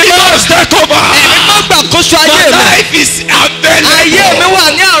ẹ̀mí Holy mímọ́. Ghost take over. Ẹ̀mí mọ́ gbàkóso ayé My mi. life is Ayé mi available. wà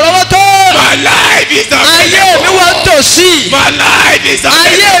ní àrọ́wọ́tó. My life is Ayé mi wà available. tòsí. My life is Ayé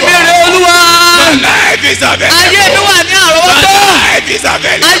mi rè available. Olúwa. My life is available. Ayé mi wà ní My àrọ́wọ́tó. life is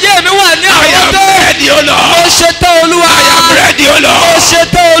available. Ayé mi wà ní I am àrọ́wọ́tó. ready, O Mo Lord. ṣetán Olúwa. I am ready, O Mo Lord.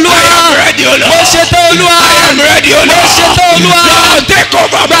 ṣetán Olúwa. I am ready, O Mo Lord. ṣetán Olúwa. I am ready, O Mo ṣetán Lord. Olúwa. Lord, take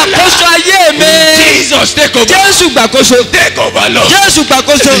over my Gbàkóso life. ayé mi. Jesus, take over. Jésù gbàkóso. Take over, Lord. Jésù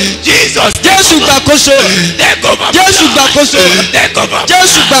gbàkóso. Jesus, take Jésù over. gbàkóso. Take over. Jésù gbàkóso. Take over.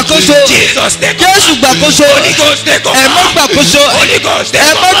 Jésù gbàkóso. Jesus, take over. Jésù gbàkóso. Holy Ghost, take over. Ẹ̀mọ́ gbàkóso. Holy Ghost, take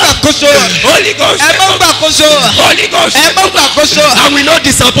Ẹ̀mọ́ over. gbàkóso. Holy Ghost, take Ẹ̀mọ́ over. gbàkóso. Holy Ghost, take Ẹ̀mọ́ over. gbàkóso. I will not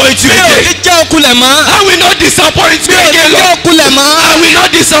disappoint you Mi ò ní again. jẹ́ okulẹ̀ mọ́. I will not disappoint you Mi ò ní again, jẹ́ Lord. okulẹ̀ mọ́. I will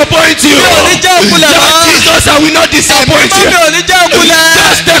not disappoint you. Mi ò ní jẹ́ okulẹ̀ mọ́. Lord Jesus, I will not disappoint Ẹ̀mọ́ mi ò you. ní jẹ́ okulẹ̀.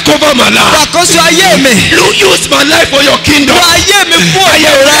 Just take over my life. Gbàkóso ayé mi. You use my life for your kingdom. Wọ ayé mi fún I òye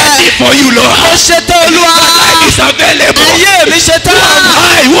am rẹ. ready for you, Lord. Mo ṣetán Olúwa. My life is available. Ayé mi ṣetán.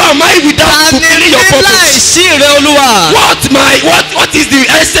 Who am I without Tani fulfilling your ní purpose? láìsí rẹ Olúwa? What is the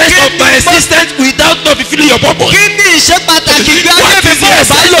essence of my existence without not fulfilling your purpose? Kí ni ìṣe pàtàkì gbé ayé What mi is the mọ́ ọ̀bá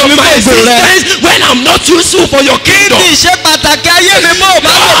essence lò of mí my fún ògo rẹ? existence when I'm not useful for your Kí kingdom? ni ìṣe pàtàkì ayé mi mọ́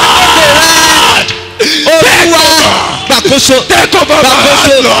ọ̀bá lò mí fún ògo rẹ? Olúwa gbàkóso. Take over my Gbàkóso.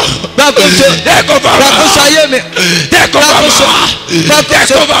 heart, Lord. Gbàkóso. Take over my Gbàkóso heart. ayé mi. Take over my Gbàkóso. heart. Take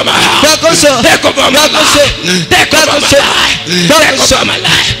Gbàkóso. over my heart. Gbàkóso. Take over my Gbàkóso. life. Take over my Gbàkóso. life. Take Gbàkóso. over my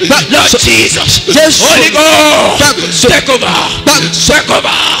life. Gbàkóso. Lord Jesus. Jésù. Holy Ghost. Gbàkóso. Take over. Gbàkóso. Take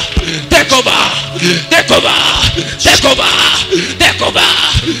over. Take over. Take over. Take over. Take over.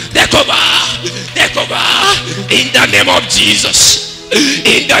 Take over. Take over. In the name of Jesus.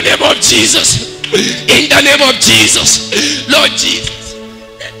 In the name of Jesus. In the name of Jesus. Lord Jesus.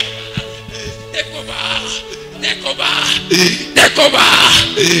 Take over. Take over. Take over.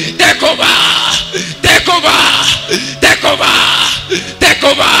 Take over. Take over. Take over. Take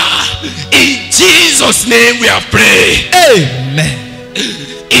over. In Jesus' name we are praying. Amen.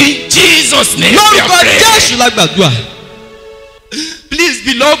 In Jesus' name we are Lórúkọ praying. Jésù la gbàdúrà. Please,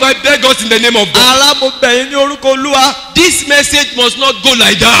 beloved, I beg us in the name of God. Ará mo bẹ̀ yín ní orúkọ Olúwa. This message must not go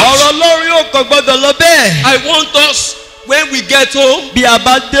like that. Ọ̀rọ̀ Ọlọ́run yóò kàn gbọ́dọ̀ lọ bẹ́ẹ̀. I want us, when we get home, Bí a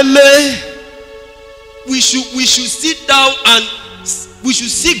bá délé, we should sit down and we should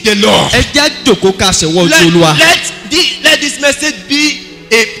seek the Lord. ẹ jẹ́ jòkó ká ṣẹ̀wọ́ ojú Olúwa. Let this message be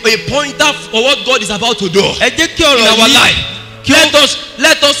a pointer for what God is about to do Ẹ jẹ́ kí in ọ̀rọ̀ our yìí life.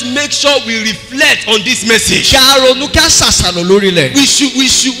 Let us make sure we reflect on this message. kí a ronú kí a ṣàṣàrò lórí rẹ̀.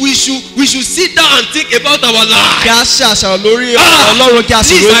 We should sit down and think about our Kí life. a ṣàṣàrò lórí ọ̀rọ̀ Ọlọ́run kí a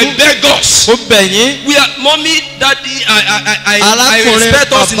sì Please, I ronú. beg us. Mo bẹ̀ yín. We are, mommy, daddy, I Arákùnrin,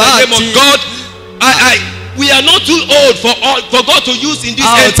 respect us in the bàbá name àti- of God. we are not too old for God to use in this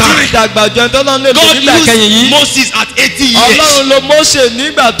end time. God used Moses at 80 years. Ọlọ́run ló Mósè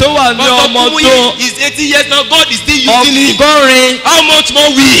nígbà tó wà ní ọmọ tó. Is 80 years now. God is still using him. Ọgọ́rin. How much more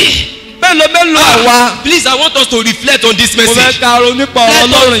we? Mélòó àwa. Please, I want us to reflect on this Mo message. fẹ́ ká ronú nípa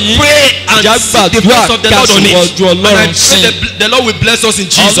Ọlọ́run yìí. Pray and seek the face of the Lord on it. And I pray the Lord will bless us in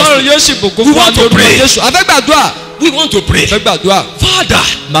Jesus. Ọlọ́run yóò sì bùkún fún wa ní orúkọ Jésù. A fẹ́ gbàdúrà. We want to pray. A fẹ́ gbàdúrà. Father,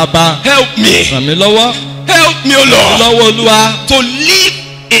 Bàbá, help me. ràn mí lọ́wọ́. Help me, O Lord. Lọ́wọ́ Olúwa. To live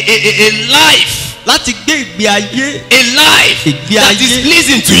a life. Láti gbé ìgbé ayé. A life that is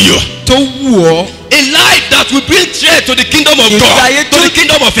pleasing to you. Tó wù ọ́. A life that will bring threat to the kingdom of God. To the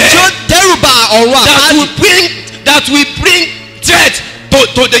kingdom of tí ó heaven. dẹ́rùbà ọ̀rọ̀ àpáàdì. That will bring threat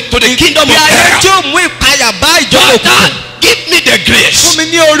to the kingdom of ìgbé ayé heaven. tí ó mú ìpayà bá ìjọba òkùnkùn. Give me the grace. Fún mi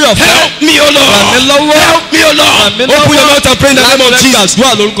ní orí ọ̀fẹ́. Help me, O Lord. Ràn mí lọ́wọ́. Help me, O Lord. Ràn mí lọ́wọ́. Open your mouth and pray in the name of Jesus.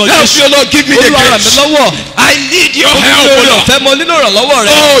 Gbàdúrà lórúkọ Help Jésù. me, O Lord. Give me the Olúwa ràn mí grace. lọ́wọ́. I need your Fún mi ní help, O orí Lord. ọ̀fẹ́, mo nílò ìrànlọ́wọ́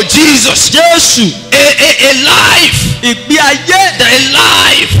rẹ. Oh, Jesus. Jésù. A life. Ìgbé ayé. A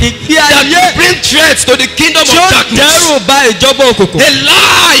life Ìgbé that ayé. will bring threats to the kingdom tí of ó darkness. dẹ́rùbà ìjọba òkùnkùn. A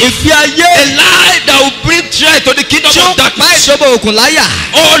life. Ìgbé ayé. A life that will bring threat to the kingdom tí ó of pa darkness. ìjọba òkùnkùn láyà.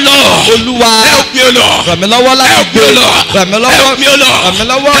 Oh Lord. Olúwa. Help me, O Lord. Ràn mí lọ́wọ́ láti Help me, gbé. O Lord. Ràn mí lọ́wọ́. Help me, O Lord. Ràn mí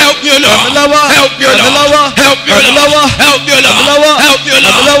lọ́wọ́. Help me, O Lord. Ràn mí lọ́wọ́. Help me, O Ràn mí Lord. lọ́wọ́. Help me, O Ràn mí Lord. lọ́wọ́. Help me, O Ràn mí Lord. lọ́wọ́. Help me, O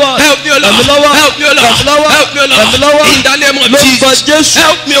Ràn mí Lord. lọ́wọ́. Help me, O Ràn mí Lord. lọ́wọ́. Help me, O Lord. Ràn mí lọ́wọ́. Help me, O Lord. Ràn mí lọ́wọ́. In the name of Lórúkọ Jesus. Jésù.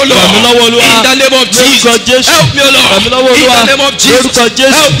 Help me, O Lord. Ràn mí lọ́wọ́, Olúwa. In the name of Jesus. Lórúkọ Jésù. Help me, O Lord. Ràn mí lọ́wọ́, In Olúwa. the name of Jesus. Lórúkọ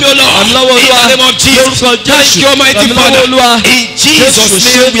Jésù. Help me, O Lord. Ràn mí lọ́wọ́, In Olúwa. the name of Jesus. Lórúkọ Jésù. Thank you, Almighty Ràn mí lọ́wọ́, Father. Olúwa. In Jesus'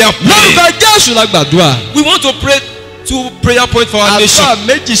 name we are praying. Lórúkọ Jésù la gbàdúrà. We want to pray 2 prayer points for our nation. Àdúrà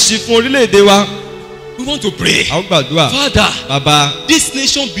méjì sí fún orílẹ̀-èdè wa. We want to pray. Àwọn gbàdúrà. Father, Bàbá. this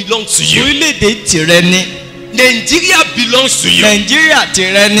nation belongs to you. Orílẹ̀-èdè tìrẹ ni. Nigeria belongs to you. Nàìjíríà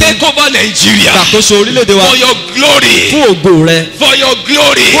tìrẹ ni. Take over Nigeria. Ṣàkóso orílẹ̀-èdè wa. For your glory. Fún ògo rẹ. For your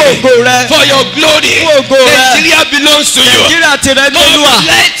glory. Fún ògo rẹ. For your glory. Fún ògo rẹ. Nigeria belongs to you. Nàìjíríà tìrẹ ní Olúwa. God,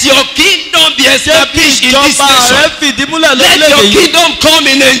 let your kingdom be established in this Ìjọba rẹ nation. fìdí múlẹ̀ Let lórílẹ̀-èdè your yìí. kingdom come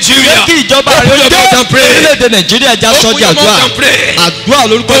in Nigeria. Jẹ́ kí ìjọba Open rẹ your dé mouth and pray. orílẹ̀-èdè Nàìjíríà já Open sọ́jà your àdúrà. mouth and pray. Àdúrà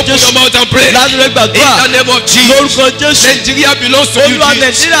lórúkọ Open your Jésù. mouth and pray. Ládùúrẹ́ gbàdúrà. In the name of Jesus. Lórúkọ Jésù. Nigeria belongs to you. Olúwa Jesus.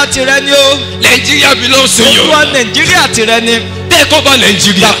 Nàìjíríà tìrẹ ni o. Nigeria belongs to you. Olúwa Nàìjíríà tìrẹ ni. Take over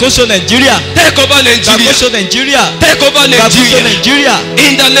Nigeria. Gbàkóso Nàìjíríà. Take over Nigeria. Gbàkóso Nàìjíríà. Take over Gbàkóso Nigeria. Nàìjíríà.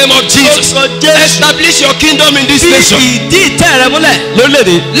 In the name of Jesus. Lórúkọ Jésù. Establish your kingdom in this Fi nation. ìdí ìtẹ́ rẹ múlẹ̀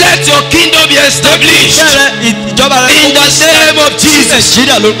lórílẹ̀-èdè. Let your kingdom be established. Ìtẹ́ rẹ ìjọba rẹ. In the name of Jesus.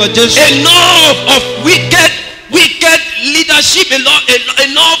 Nàìjíríà lórúkọ Jésù. Enough of wicked leadership.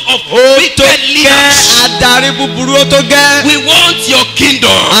 Enough of wicked leaders. Adarí búburú ó tó gẹ́. We want your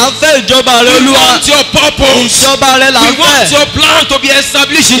kingdom. À ń fẹ́ ìjọba rẹ We Olúwa. want your purpose. Ìjọba rẹ là We ń want fẹ́. your plan to be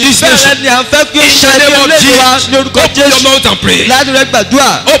established in this Ìfẹ́ nation. rẹ ni à ń fẹ́ kí ó In ṣe the ní name of orílẹ̀-èdè wa Jesus. ní orúkọ Open your Jésù. mouth and pray. Ládùúrẹ́ gbàdúrà.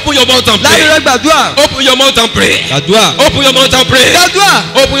 Open your mouth and pray. Ládùúrẹ́ gbàdúrà. Open your mouth and pray. Gbàdúrà. Open your mouth and pray. Gbàdúrà.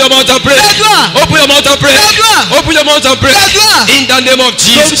 Open your mouth and pray. Gbàdúrà. Open your mouth and pray. Gbàdúrà. Open your mouth and pray. Gbàdúrà. In the name of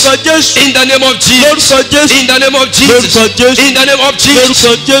Jesus. Lórúkọ Jésù. In the name of Jesus. Lórúkọ Jésù. In the name of Jesus. Lórúkọ Jésù. In the name of Jesus.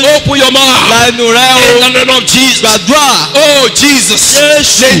 Lórúkọ Jésù. Open your mouth. Lẹ́nu rẹ In o. the name of Jesus. Gbàdúrà. Oh Jesus.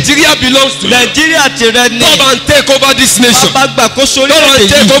 Jésù. Nigeria belongs to you. Nàìjíríà tìrẹ ni. Come and take over this nation. Bàbá gbàkóso Come orílẹ̀-èdè and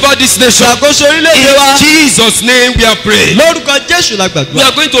take yìí. over this nation. Gbàkóso orílẹ̀-èdè wa. In Jesus' name we are praying. Lórúkọ Jésù la We gbàdúrà.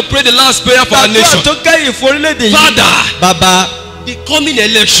 are going to pray the last prayer for our Gbàdúrà nation. tó kẹ́yìn fún orílẹ̀-èdè yìí. Father, Bàbá. the coming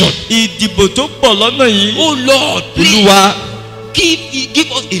election. Ìdìbò tó pọ̀ lọ́nà yìí. Oh Lord, please Olúwa.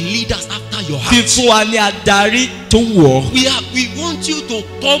 give us a leaders after your Fi heart. fún wa ní adarí tó wù ọ́. We want you to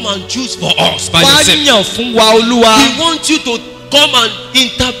come and choose for us by Wá yourself. yàn fún wa Olúwa. We want you to come and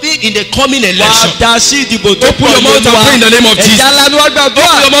intervene in the coming Wá election. dá sí ìdìbò tó Open pọ̀ your mouth and pray in the name of Jesus. Ẹ̀já lanu wá Open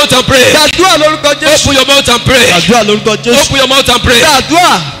gbàdúrà. your mouth and pray. Gbàdúrà lórúkọ Jésù. Open your mouth and pray. Gbàdúrà lórúkọ Jésù. Open your mouth and pray.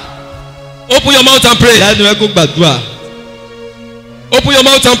 Gbàdúrà. Open your mouth and pray. Lẹ́nu rẹ kó gbàdúrà. Open your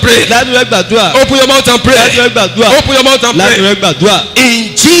mouth and pray. Lẹ́nu rẹ gbàdúrà. Open your mouth and Lẹ́nu pray. rẹ gbàdúrà. Open your mouth and Lẹ́nu pray. rẹ gbàdúrà.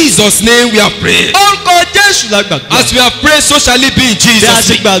 In Jesus' name we are praying. Orúkọ Jésù la gbàdúrà. As we have prayed, so shall it be in Bí a Jesus'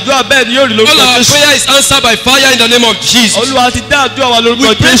 ti name. gbàdúrà bẹ́ẹ̀ ni yóò rí All lórúkọ our Jésù. prayer is answered by fire in the name of Jesus. Olúwa ti dá àdúrà wa We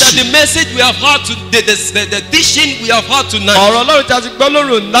lórúkọ pray that Jésù. the message we have heard to the teaching we have heard tonight, Ọ̀rọ̀ Ọlọ́run tí a ti gbọ́ lóru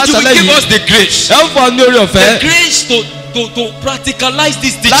you will lásàlẹ̀ give yìí. us the grace. Ẹ ń fọ ní orí The ọ̀fẹ́. grace to practicalize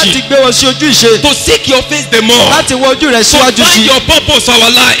this Láti teaching. gbé wọn sí ojú ìṣe. To seek your face the more. Láti wọ ojú rẹ̀ To síwájú find sí. your purpose for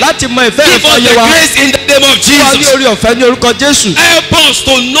our life. Láti mọ ìfẹ́ rẹ̀ Give fún us ayé the wa. grace in the name of Fún wa ní Jesus. orí ọ̀fẹ́ ní orúkọ Jésù. Help us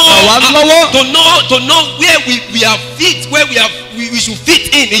to know, Ràn wá lọ́wọ́. to know where we are fit, where we should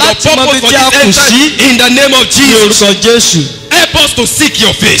fit in your Láti mọ purpose ibi for tí a this kù end time. sí. In the name of Ní Jesus. orúkọ Jésù. Help Help us to seek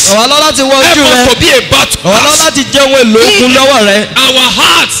your face. Ọ̀wá lọ láti wọ Help ojú us rẹ. to be a battle Ọ̀wá lọ axe. láti jẹ́ ohun èlò ogun lọ́wọ́ rẹ. Our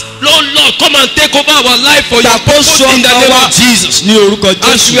hearts, Lord, come and take over our life for your purpose Ṣàkóso in the ọkàn name wa of Jesus. ní orúkọ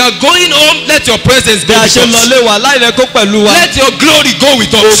As we Jésù. are going home, let your presence Bí go a with ṣe lọ us. lé wa láì rẹ kó pẹ̀lú wa. Let your glory go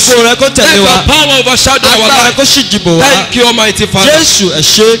with us. Ògo rẹ kó Let tẹ̀lé your wa. power overshadow our Agbára life. kó sì jìbò wá. Thank you, Almighty Father. Jésù ẹ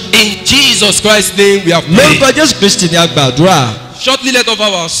ṣé. In Jesus Christ's name we have prayed. Lórúkọ Jésù Kristi ni a gbàdúrà. Shortly let us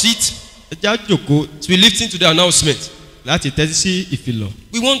have our seat. Ẹ já jòkó As we listen to the announcement, láti tẹ́tí sí ìfilọ̀.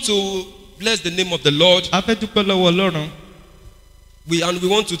 we want to bless the name of the Lord. A fẹ́ dúpẹ́ lọ́wọ́ Ọlọ́run. And we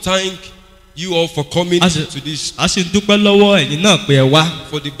want to thank you all for coming A sì- to this A sì ń dúpẹ́ lọ́wọ́ ẹ̀yin náà pé ẹ wá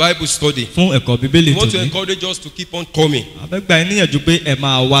for the Bible study. fún ẹ̀kọ́ Bíbélì We want to tòní. encourage us to keep on coming. A fẹ́ gbà yín níyànjú pé ẹ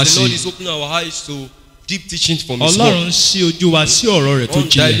máa wá The sí Lord i. is opening our eyes to deep teaching from His word. Ọlọ́run ṣí ojú wa sí ọ̀rọ̀ rẹ̀ tó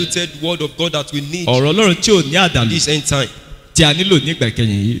jinlẹ̀. Undiluted word of God that we need Ọ̀rọ̀ Ọlọ́run tí ò ní àdàlù this end time. tí a nílò ní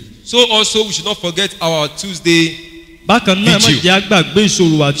ìgbẹ̀kẹ̀yìn yìí. So also we should not forget our Tuesday Bákan náà ẹ má Vigil. jẹ́ àgbàgbé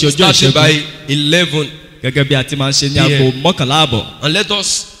ìṣòro wa ti ọjọ́ starting by ìṣẹ́gun 11. gẹ́gẹ́ bí a ti máa ń ṣe ní Yeah. aago 11:00. And let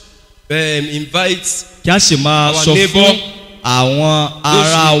us invite Kí a sì máa Our sọ neighbor, fún àwọn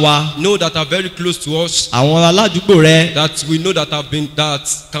ará those wa, we know that are very close to us, àwọn aládùúgbò rẹ, that we know that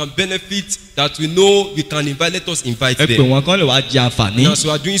can benefit, that we know we can invite. Let us invite ẹ pè them. wọ́n kán lè wá jẹ àǹfààní. And as we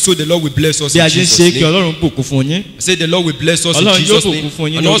are doing so, the Lord will bless us Bí a in ṣe ń Jesus' ṣe kí name. Ọlọ́run bùkún fún yín. I say the Lord will bless us in Ọlọ́run Jesus' yóò name. bùkún fún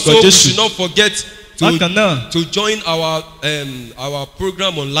yín And ní also orúkọ we Jésù. should not forget Bákan náà, to join our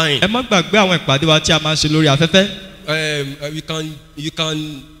program online. ẹ má gbàgbé àwọn ìpàdé wa tí a máa ń ṣe lórí afẹ́fẹ́. You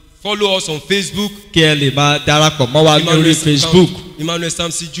can follow us on Facebook. Kí ẹ lè máa darapọ̀ mọ́ wa lórí Facebook. Emmanuel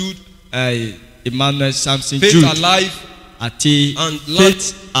Samsonjude, Emmanuel Faith Samsonjude Alive, àti and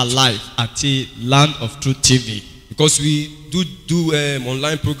Faith Alive àti Land of Truth TV. because we do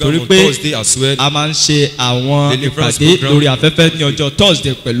online program Torí on pé Thursday as well. a máa ń ṣe àwọn Deliverance ìpàdé program. lórí afẹ́fẹ́ ní ọjọ́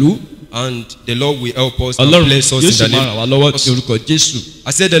Thursday pẹ̀lú. And the Lord will help us and Ọlọ́run bless us yóò in sì the máa ràn wá lọ́wọ́ ní name. orúkọ Jésù.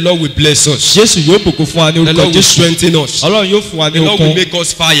 I said the Lord will bless us. Jésù yóò bùkún fún wa ní The orúkọ Lord will Jésù. strengthen us. Ọlọ́run yóò fún wa ní The Lord will okun. make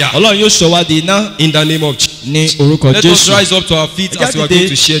us fire Ọlọ́run yóò sọ wá di iná in the name of Jesus. ní orúkọ Let us Jésù. rise up to our feet as we are going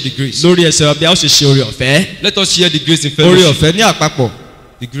to share the grace. Lórí ẹsẹ̀ wa bí a ó ṣe ṣe oore ọ̀fẹ́. Let us share the grace in Oore fellowship. ọ̀fẹ́ ní àpapọ̀.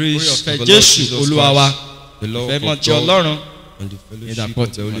 The grace Oore of ọ̀fẹ́ the Lord Jésù Jesus Olúwa wa. Christ, the love Ìfẹ́ mọ́ of ti God, Ọlọ́run. and the fellowship Ìdàpọ̀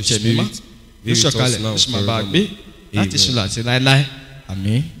of the Holy ọ̀tẹ̀ mímọ́. Spirit be Yóò with us sọ̀kalẹ̀ now ó sì máa and bá a gbé forevermore. láti sùn Amen. láti láéláé.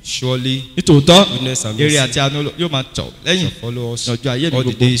 Àmín. Surely Nítòótọ́, goodness and eré mercy àti àánú yóò máa tọ̀ lẹ́yìn shall follow us ní ọjọ́ ayé mi all the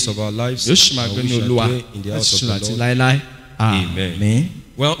gbogbo. days of our lives. Yóò sì máa and gbé we ní shall Olúwa dwell in the láti house of sùn the láti Lord. láéláé. Amen. Àmín.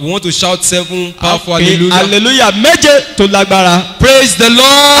 Well, we want to shout 7 powerful Àpè hallelujah. hallelujah méje tó lágbára. Praise the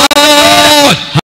Lord.